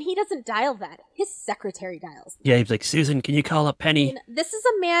 okay, and he doesn't dial that. His secretary dials. Yeah, he's like, Susan, can you call up Penny? I mean, this is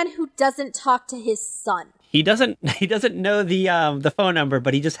a man who doesn't talk to his son. He doesn't know the phone number,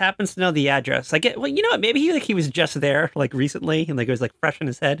 but he just happens to know the address. Well, you know what? Maybe he was just there like recently and like it was like fresh in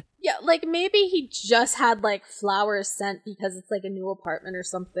his head. Yeah, like maybe he just had like flowers sent because it's like a new apartment or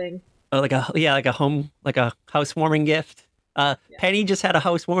something. Oh, like a home, like a housewarming gift. Yeah. Penny just had a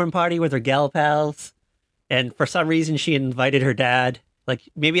housewarming party with her gal pals, and for some reason she invited her dad, like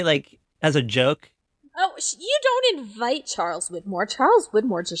maybe like as a joke. Oh, you don't invite Charles Widmore. Charles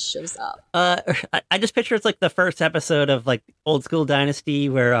Widmore just shows up. I just picture it's like the first episode of like Old School Dynasty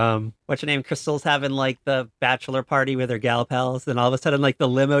where what's her name, Crystal's having like the bachelor party with her gal pals, and all of a sudden like the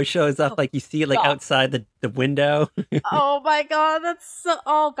limo shows up, Oh, like you see it like God. outside the window. Oh my god, that's so.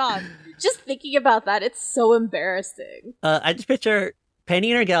 Oh god. Just thinking about that, it's so embarrassing. I just picture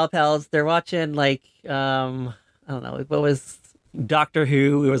Penny and her gal pals. They're watching like I don't know what was Doctor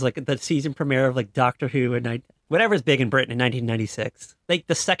Who. It was like the season premiere of like Doctor Who and whatever's big in Britain in 1996. Like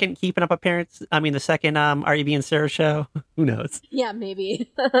the second Keeping Up Appearance. I mean the second Are You Being Served show. Who knows? Yeah,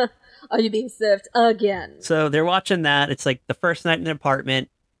 maybe. Are you being served again? So they're watching that. It's like the first night in the apartment,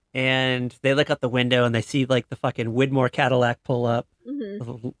 and they look out the window and they see like the fucking Widmore Cadillac pull up,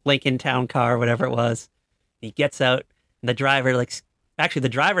 the Lincoln Town car, whatever it was. He gets out, and the driver the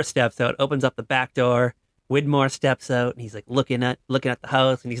driver steps out, opens up the back door. Widmore steps out, and he's like looking at the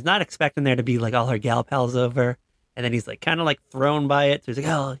house, and he's not expecting there to be like all her gal pals over. And then he's like kind of like thrown by it. So he's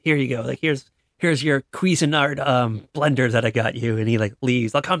like, "Oh, here you go. Like here's your Cuisinart blender that I got you." And he like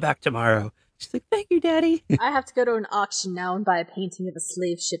leaves. "I'll come back tomorrow." She's like, "Thank you, Daddy." I have to go to an auction now and buy a painting of a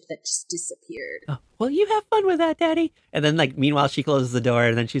slave ship that just disappeared. "Oh, well, you have fun with that, Daddy." And then like meanwhile she closes the door,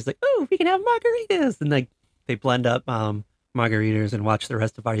 and then she's like, "Oh, we can have margaritas." And like they blend up margaritas and watch the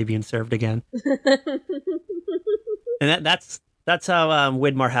rest of Are You Being Served again. And that's how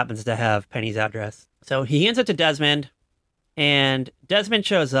Widmore happens to have Penny's address. So he hands it to Desmond, and Desmond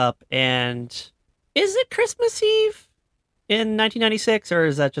shows up. And is it Christmas Eve in 1996, or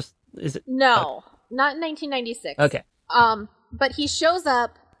is it? No, not in 1996. Okay. But he shows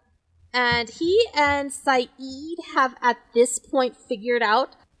up, and he and Saeed have at this point figured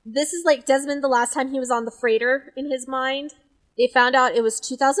out this is like Desmond the last time he was on the freighter in his mind. They found out it was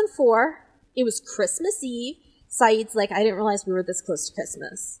 2004. It was Christmas Eve. Saeed's like, "I didn't realize we were this close to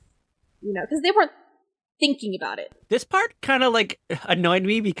Christmas." You know, because they weren't thinking about it. This part kind of like annoyed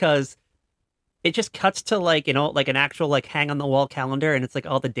me because it just cuts to like, you know, like an actual like hang on the wall calendar, and it's like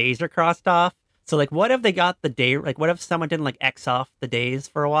all the days are crossed off. So like, what if they got the day, like what if someone didn't like X off the days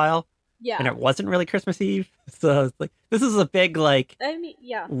for a while? Yeah. And it wasn't really Christmas Eve. So it's like, this is a big like, I mean,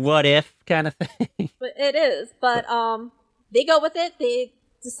 yeah. what if kind of thing. But it is. But they go with it. They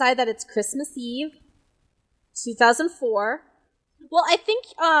decide that it's Christmas Eve, 2004. Well, I think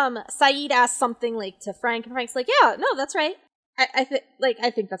Saeed asked something like to Frank, and Frank's like, "Yeah, no, that's right." I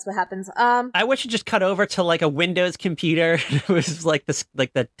think that's what happens. I wish it just cut over to like a Windows computer. It was like this,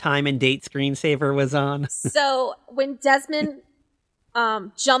 like the time and date screensaver was on. So when Desmond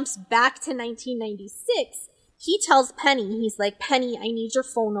jumps back to 1996, he tells Penny, he's like, "Penny, I need your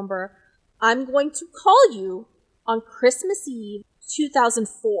phone number. I'm going to call you on Christmas Eve,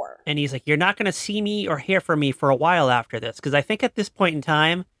 2004. And he's like, "You're not going to see me or hear from me for a while after this." Because I think at this point in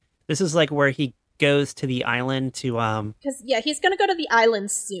time, this is like where he goes to the island to because yeah, he's gonna go to the island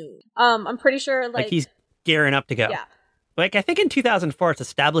soon. I'm pretty sure like he's gearing up to go. Yeah. Like I think in 2004 it's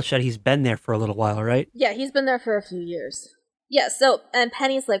established that he's been there for a little while, right? Yeah, he's been there for a few years. Yeah, so and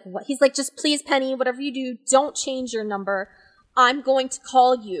Penny's like, what? He's like, "Just please, Penny, whatever you do, don't change your number. I'm going to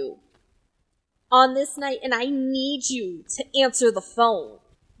call you on this night, and I need you to answer the phone."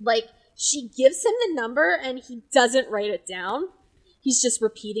 Like, she gives him the number, and he doesn't write it down. He's just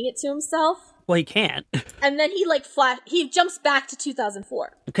repeating it to himself. Well, he can't. And then he he jumps back to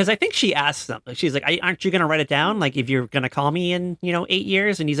 2004. Because I think she asked something. She's like, "Aren't you going to write it down? Like, if you're going to call me in, 8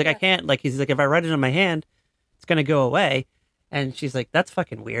 years?" And he's like, "I can't." Like, he's like, "If I write it in my hand, it's going to go away." And she's like, "That's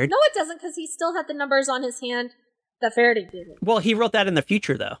fucking weird." No, it doesn't, because he still had the numbers on his hand that Faraday didn't. Well, he wrote that in the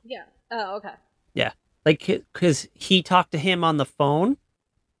future, though. Yeah. Oh, okay. Yeah. Like, because he talked to him on the phone,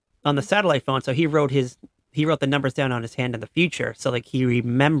 on the satellite phone. So he wrote the numbers down on his hand in the future. So, like, he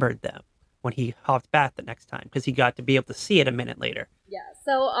remembered them when he hopped back the next time, because he got to be able to see it a minute later. Yeah.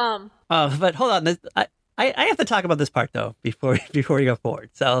 So, but hold on. I have to talk about this part, though, before we go forward.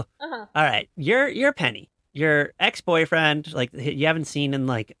 So, all right. You're Penny. Your ex-boyfriend, like, you haven't seen in,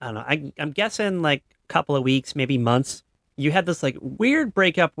 like, I don't know, I'm guessing, like, a couple of weeks, maybe months. You had this, like, weird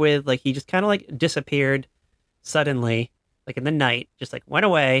breakup with, like, he just kind of, like, disappeared suddenly, like, in the night, just, like, went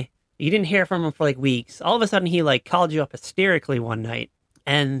away. You didn't hear from him for, like, weeks. All of a sudden, he, like, called you up hysterically one night,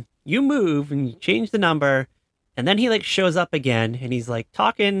 and you move, and you change the number, and then he, like, shows up again, and he's, like,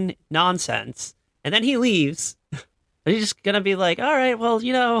 talking nonsense, and then he leaves. And he's just gonna be like, "All right, well,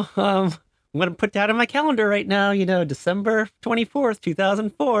 I'm going to put down in my calendar right now, December 24th,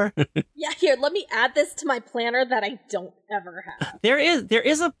 2004. Yeah, here, let me add this to my planner that I don't ever have. There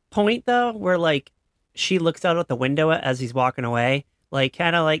is a point though where like she looks out at the window as he's walking away, like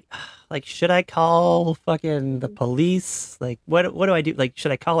kind of like should I call fucking the police? Like what do I do? Like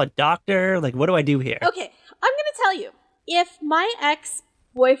should I call a doctor? Like what do I do here? Okay, I'm gonna tell you. If my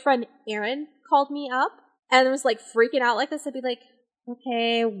ex-boyfriend Aaron called me up and was like freaking out like this, I'd be like,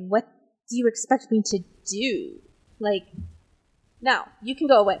 okay, what do you expect me to do? Like, no, you can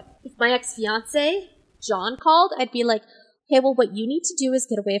go away. If my ex-fiance, John, called, I'd be like, okay, well, what you need to do is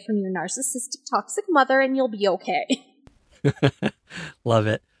get away from your narcissistic, toxic mother and you'll be okay. Love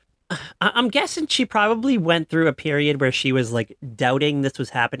it. I'm guessing she probably went through a period where she was like doubting this was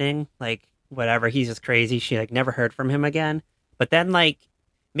happening. Like, whatever, he's just crazy. She like never heard from him again. But then like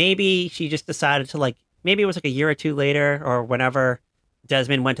maybe she just decided to like maybe it was like a year or two later or whenever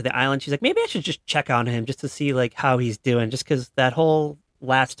Desmond went to the island. She's like, maybe I should just check on him just to see like how he's doing. Just because that whole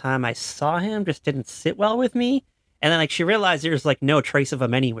last time I saw him just didn't sit well with me. And then like she realized there's like no trace of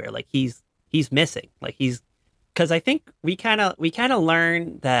him anywhere. Like he's missing. Like he's because I think we kind of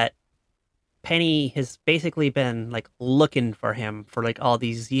learned that Penny has basically been like looking for him for like all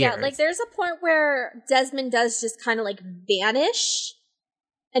these years. Yeah, like there's a point where Desmond does just kind of like vanish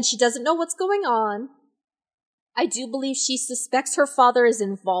and she doesn't know what's going on. I do believe she suspects her father is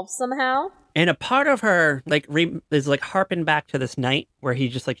involved somehow. And a part of her like is like harping back to this night where he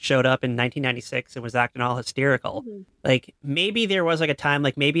just like showed up in 1996 and was acting all hysterical. Mm-hmm. Like maybe there was like a time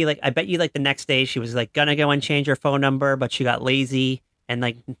like maybe like I bet you like the next day she was like gonna go and change her phone number, but she got lazy. And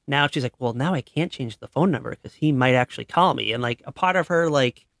like now she's like, well, now I can't change the phone number because he might actually call me. And like a part of her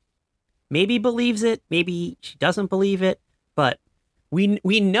like maybe believes it, maybe she doesn't believe it, but we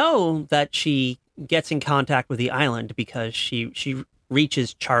know that she gets in contact with the island because she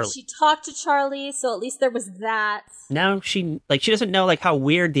reaches Charlie. She talked to Charlie, so at least there was that. Now she doesn't know like how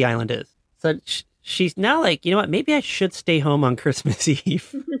weird the island is. So she's now like, you know what? Maybe I should stay home on Christmas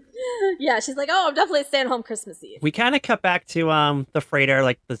Eve. Yeah, she's like, oh, I'm definitely staying home Christmas Eve. We kind of cut back to the freighter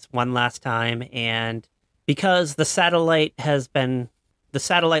like this one last time, and because the satellite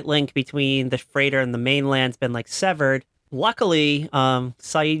link between the freighter and the mainland's been like severed. Luckily,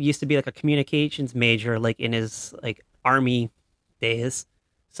 Saeed used to be like a communications major, like in his like army days,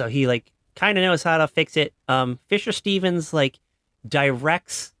 so he like kind of knows how to fix it. Fisher Stevens like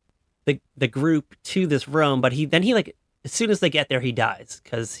directs the group to this room, but he like as soon as they get there, he dies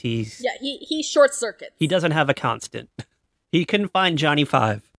because he short circuits. He doesn't have a constant. He couldn't find Johnny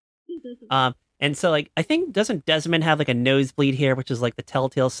Five. And so like I think doesn't Desmond have like a nosebleed here, which is like the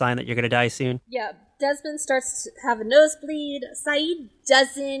telltale sign that you're gonna die soon? Yeah, Desmond starts to have a nosebleed. Saeed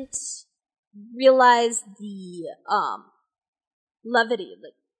doesn't realize the levity,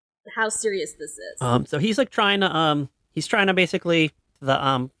 like how serious this is. So he's like trying to basically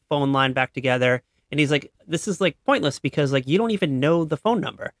the phone line back together, and he's like, this is like pointless because like you don't even know the phone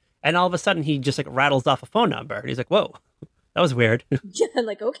number, and all of a sudden he just like rattles off a phone number, and he's like, whoa, that was weird. Yeah,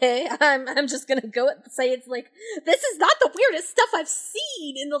 like okay, I'm just gonna go and say it's like this is not the weirdest stuff I've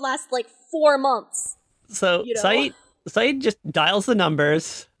seen in the last like 4 months. So Saeed just dials the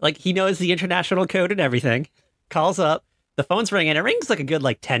numbers, like he knows the international code and everything, calls up. The phone's ringing. It rings like a good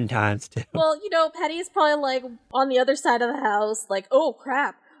like 10 times too. Well, Patty is probably like on the other side of the house, like, oh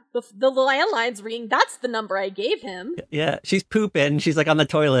crap, the landline's ringing. That's the number I gave him. Yeah, she's pooping. She's like on the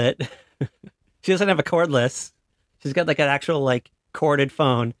toilet. She doesn't have a cordless. She's got like an actual like corded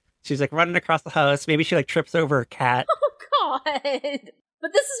phone. She's like running across the house. Maybe she like trips over her cat. Oh God!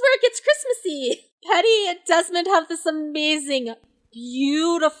 But this is where it gets Christmassy. Petty and Desmond have this amazing,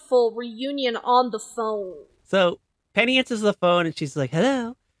 beautiful reunion on the phone. So Penny answers the phone and she's like,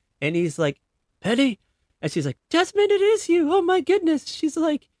 hello. And he's like, Penny. And she's like, Desmond, it is you. Oh my goodness. She's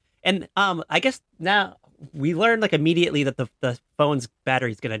like, and I guess now we learned like immediately that the phone's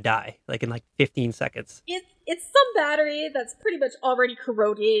battery's going to die like in like 15 seconds. It's some battery that's pretty much already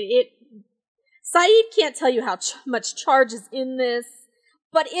corroded. Saeed can't tell you how much charge is in this,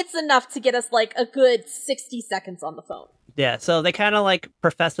 but it's enough to get us like a good 60 seconds on the phone. Yeah. So they kind of like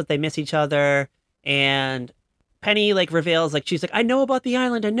profess that they miss each other, and Penny like reveals like she's like, I know about the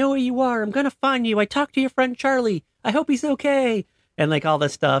island. I know where you are. I'm gonna find you. I talked to your friend Charlie. I hope he's okay. And like all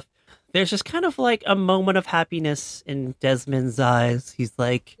this stuff. There's just kind of like a moment of happiness in Desmond's eyes. He's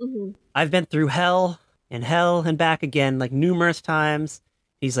like, I've been through hell and back again like numerous times.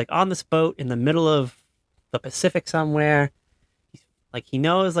 He's like on this boat in the middle of the Pacific somewhere. Like he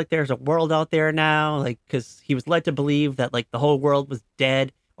knows like there's a world out there now, like because he was led to believe that like the whole world was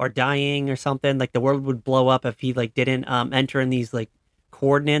dead or dying or something, like the world would blow up if he like didn't enter in these like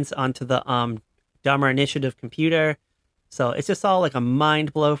coordinates onto the Dahmer Initiative computer. So it's just all like a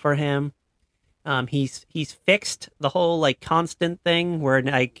mind blow for him. He's fixed the whole like constant thing where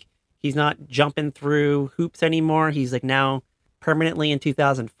like he's not jumping through hoops anymore. He's like now permanently in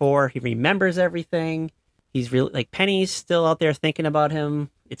 2004. He remembers everything. He's really like Penny's still out there thinking about him.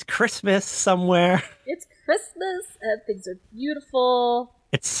 It's Christmas somewhere. It's Christmas and things are beautiful.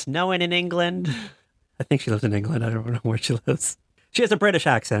 It's snowing in England. I think she lives in England. I don't know where she lives. She has a British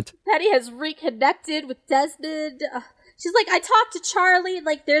accent. Penny has reconnected with Desmond. She's like, I talked to Charlie.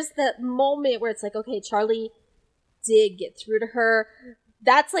 Like, there's that moment where it's like, okay, Charlie did get through to her.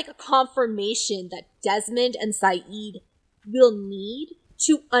 That's like a confirmation that Desmond and Saeed will need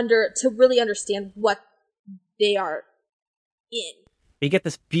to really understand what they are in. We get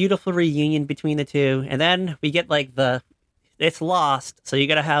this beautiful reunion between the two, and then we get like it's lost, so you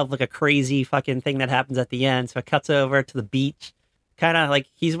gotta have like a crazy fucking thing that happens at the end. So it cuts over to the beach. Kind of like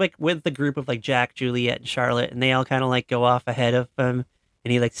he's like with the group of like Jack, Juliet, and Charlotte, and they all kind of like go off ahead of him,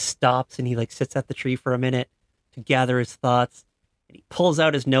 and he like stops and he like sits at the tree for a minute to gather his thoughts, and he pulls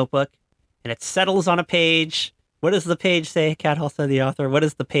out his notebook, and it settles on a page. What does the page say? Cat Hall said the author. What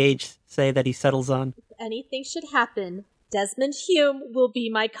does the page say that he settles on? If anything should happen, Desmond Hume will be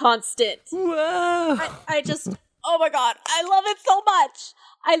my constant. Whoa! I just, oh my god, I love it so much.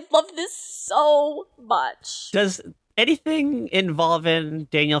 I love this so much. Does anything involving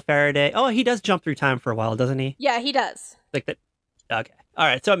Daniel Faraday? Oh, he does jump through time for a while, doesn't he? Yeah, he does. Like that. Okay. All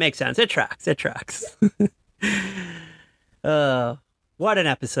right. So it makes sense. It tracks. It tracks. Yeah. What an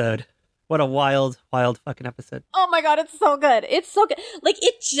episode. What a wild, wild fucking episode. Oh my god, it's so good. It's so good. Like,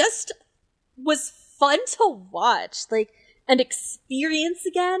 it just was fun to watch. Like, an experience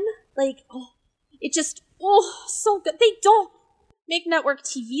again. Like, oh, it just, oh, so good. They don't make network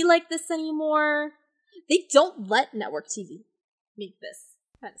TV like this anymore. They don't let network TV make this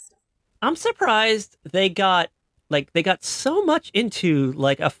kind of stuff. I'm surprised they got so much into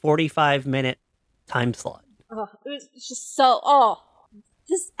like a 45-minute time slot. Oh, it's just so,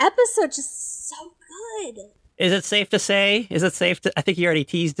 this episode just so good. Is it safe to say? I think you already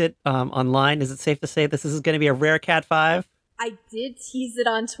teased it online. Is it safe to say this is going to be a rare Cat 5? I did tease it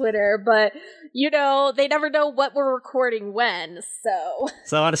on Twitter, but, they never know what we're recording when, so.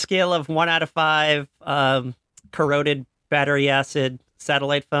 So on a scale of 1 out of 5 corroded battery acid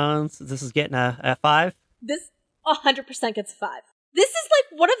satellite phones, this is getting a 5? This 100% gets a 5. This is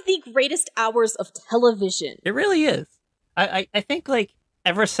like one of the greatest hours of television. It really is. I think like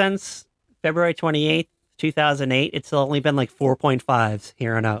ever since February 28th, 2008, it's only been like 4.5s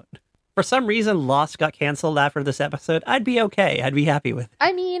here on out. For some reason, Lost got canceled after this episode. I'd be okay. I'd be happy with it.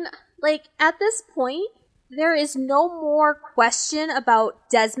 I mean, like, at this point, there is no more question about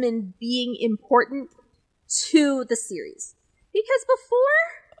Desmond being important to the series. Because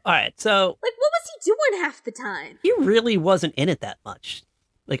before... All right, so... Like, what was he doing half the time? He really wasn't in it that much,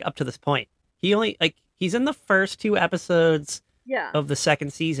 like, up to this point. He only, like, he's in the first 2 episodes of the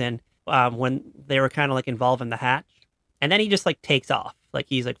second season when they were kind of, like, involved in the hatch. And then he just, like, takes off. Like,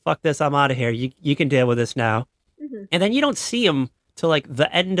 he's like, fuck this, I'm out of here. You can deal with this now. Mm-hmm. And then you don't see him till, like,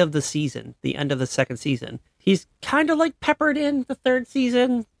 the end of the season, the end of the second season. He's kind of, like, peppered in the third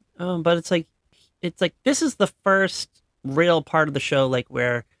season. But it's like, this is the first real part of the show, like,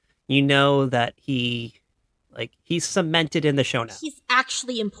 where you know that he's cemented in the show now. He's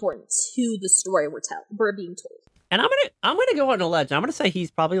actually important to the story we're being told. And I'm gonna go on a ledge. I'm gonna say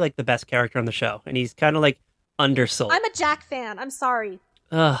he's probably, like, the best character on the show. And he's kind of, like, undersold. I'm a Jack fan. I'm sorry.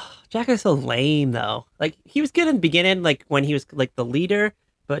 Jack is so lame though. Like, he was good in the beginning, like when he was like the leader,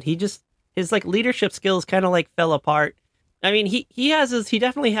 but his like leadership skills kind of like fell apart. I mean, he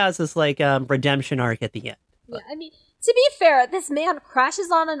definitely has this like redemption arc at the end. But. Yeah, I mean, to be fair, this man crashes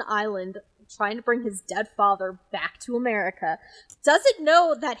on an island trying to bring his dead father back to America. Doesn't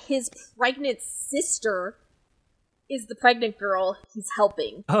know that his pregnant sister is the pregnant girl he's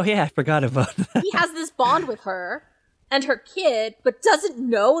helping. Oh yeah, I forgot about that. He has this bond with her and her kid, but doesn't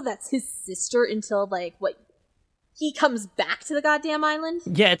know that's his sister until, like, he comes back to the goddamn island?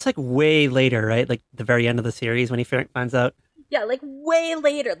 Yeah, it's, like, way later, right? Like, the very end of the series when he finds out. Yeah, like, way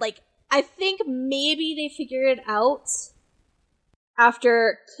later. Like, I think maybe they figure it out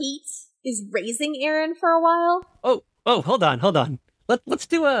after Kate is raising Aaron for a while. Oh, hold on. Let's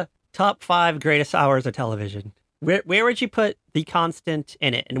do a top 5 greatest hours of television. Where would you put The Constant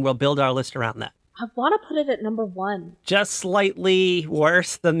in it? And we'll build our list around that. I want to put it at number 1. Just slightly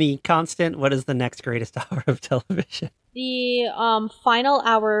worse than The Constant. What is the next greatest hour of television? The final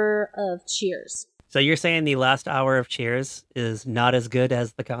hour of Cheers. So you're saying the last hour of Cheers is not as good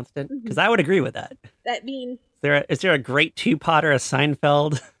as The Constant? Because I would agree with that. I mean, Is there a great two-potter of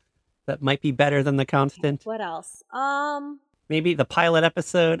Seinfeld that might be better than The Constant? What else? Maybe the pilot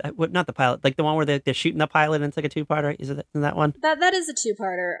episode. Not the pilot, like the one where they're shooting the pilot and it's like a two-parter. Isn't that one? That is a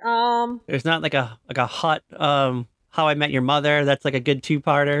two-parter. There's not like a hot How I Met Your Mother. That's like a good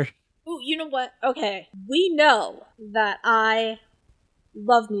two-parter. Ooh, you know what? Okay, we know that I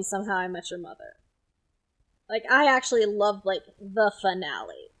love me some How I Met Your Mother. Like, I actually love, like, the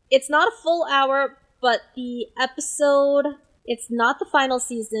finale. It's not a full hour, but the episode, it's not the final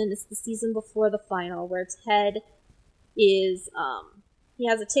season, it's the season before the final, where Ted is, he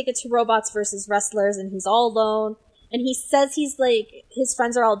has a ticket to Robots versus Wrestlers, and he's all alone, and he says he's, like, his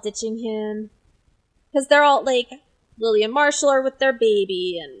friends are all ditching him, because they're all, like, Lily and Marshall are with their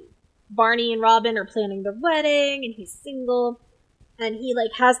baby, and Barney and Robin are planning their wedding, and he's single, and he,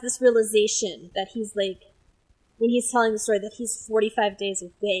 like, has this realization that he's, like, when he's telling the story, that he's 45 days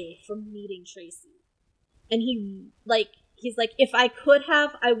away from meeting Tracy. And he's like, if I could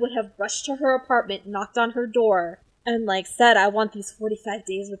have, I would have rushed to her apartment, knocked on her door, and, like, said, I want these 45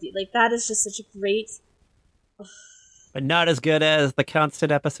 days with you. Like, that is just such a great... But not as good as the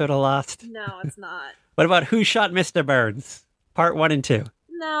Constant episode of Lost. No, it's not. What about Who Shot Mr. Burns? Part 1 and 2.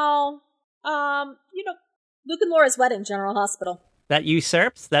 No. Luke and Laura's Wedding, General Hospital. That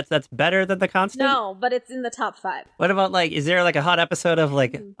usurps? That's better than the Constant? No, but it's in the top 5. What about, like, is there like a hot episode of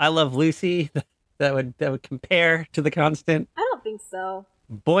like I Love Lucy that would compare to the Constant? I don't think so.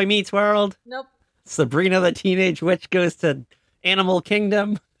 Boy Meets World? Nope. Sabrina the Teenage Witch Goes to Animal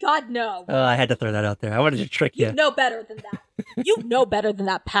Kingdom? God, no. Oh, I had to throw that out there. I wanted to trick you. You know better than that. You know better than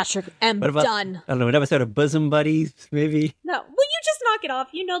that, Patrick. I'm done. I don't know, an episode of Bosom Buddies, maybe? No. Will you just knock it off?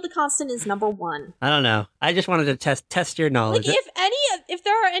 You know the Constant is number 1. I don't know. I just wanted to test your knowledge. Like, if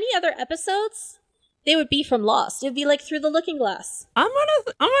there are any other episodes, they would be from Lost. It would be like Through the Looking Glass. I'm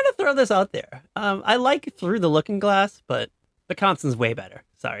gonna throw this out there. I like Through the Looking Glass, but the Constant's way better.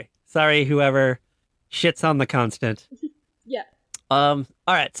 Sorry, whoever shits on the Constant. Yeah. All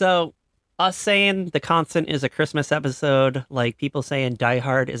right, so us saying the Constant is a Christmas episode, like people saying Die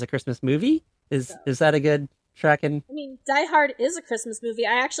Hard is a Christmas movie, is that a good tracking? I mean, Die Hard is a Christmas movie.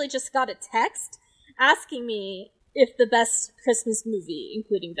 I actually just got a text asking me if the best Christmas movie,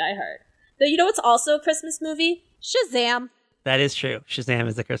 including Die Hard. Though, you know what's also a Christmas movie? Shazam. That is true. Shazam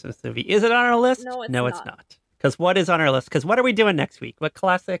is a Christmas movie. Is it on our list? No, it's no, not. It's not. Because what is on our list? Because what are we doing next week? What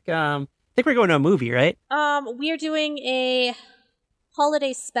classic? I think we're going to a movie, right? We are doing a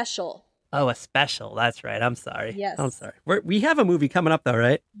holiday special. Oh, a special. That's right. I'm sorry. Yes. I'm sorry. We have a movie coming up, though,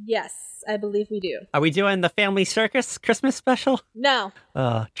 right? Yes, I believe we do. Are we doing the Family Circus Christmas special? No.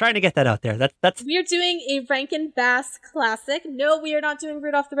 Trying to get that out there. That's. We are doing a Rankin Bass classic. No, we are not doing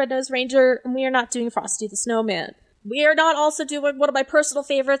Rudolph the Red-Nosed Reindeer, and we are not doing Frosty the Snowman. We are not also doing one of my personal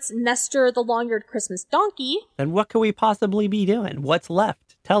favorites, Nestor the Long-Eared Christmas Donkey. Then what could we possibly be doing? What's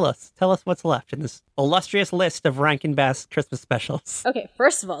left? Tell us what's left in this illustrious list of Rankin Bass Christmas specials. Okay,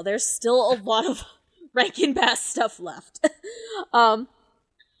 first of all, there's still a lot of Rankin Bass stuff left.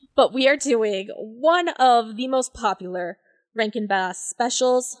 But we are doing one of the most popular Rankin Bass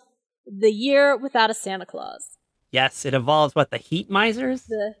specials, The Year Without a Santa Claus. Yes, it involves what, the Heat Misers?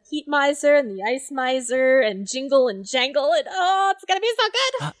 The Heat Miser and the Ice Miser and Jingle and Jangle, and oh, it's gonna be so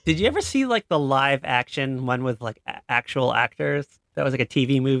good! Did you ever see like the live action one with like actual actors? That was like a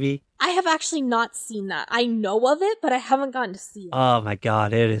TV movie. I have actually not seen that. I know of it, but I haven't gotten to see it. Oh my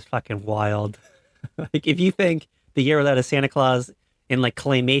god, it is fucking wild. Like, if you think The Year Without a Santa Claus in like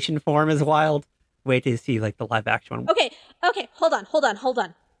claymation form is wild, wait till you see like the live action one. Okay, hold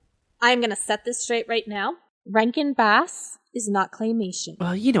on. I'm gonna set this straight right now. Rankin Bass is not claymation.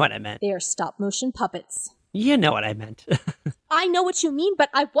 Well, you know what I meant. They are stop motion puppets. You know what I meant. I know what you mean,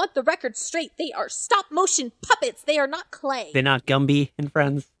 but I want the record straight. They are stop motion puppets. They are not clay. They're not Gumby and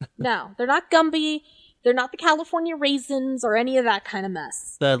Friends. No, they're not Gumby. They're not the California Raisins or any of that kind of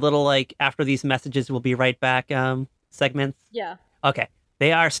mess. The little like after these messages we'll be right back segments. Yeah. Okay.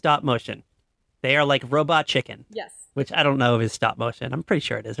 They are stop motion. They are like Robot Chicken. Yes. Which I don't know if is stop motion. I'm pretty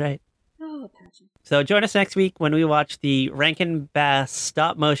sure it is, right? Oh, Patrick. So join us next week when we watch the Rankin Bass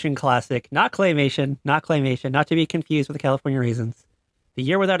stop motion classic, not claymation, not to be confused with the California Raisins. The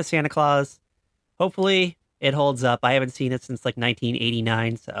Year Without a Santa Claus. Hopefully it holds up. I haven't seen it since like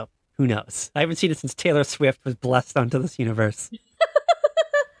 1989, so who knows? I haven't seen it since Taylor Swift was blessed onto this universe.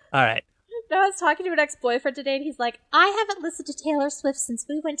 All right. No, I was talking to an ex-boyfriend today, and he's like, I haven't listened to Taylor Swift since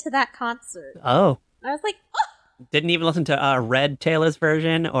we went to that concert. Oh. I was like, oh! Didn't even listen to Red Taylor's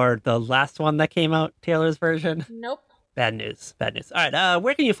version or the last one that came out, Taylor's version. Nope. Bad news. Bad news. All right.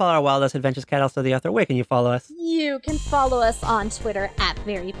 Where can you follow our Wildest Adventures Cat? Also, the author. Where can you follow us? You can follow us on Twitter at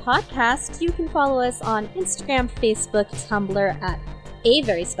Very Podcast. You can follow us on Instagram, Facebook, Tumblr at A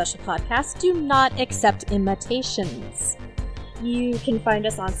Very Special Podcast. Do not accept imitations. You can find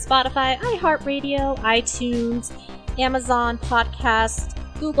us on Spotify, iHeartRadio, iTunes, Amazon Podcast,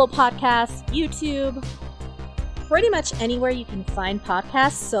 Google Podcasts, YouTube, pretty much anywhere you can find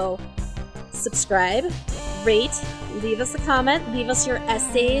podcasts. So subscribe, rate, leave us a comment, leave us your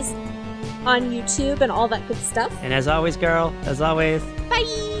essays on YouTube and all that good stuff. And as always, girl, as always,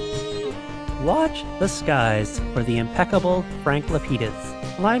 Bye! watch the skies for the impeccable Frank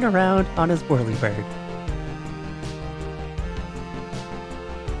Lapidus flying around on his whirlybird.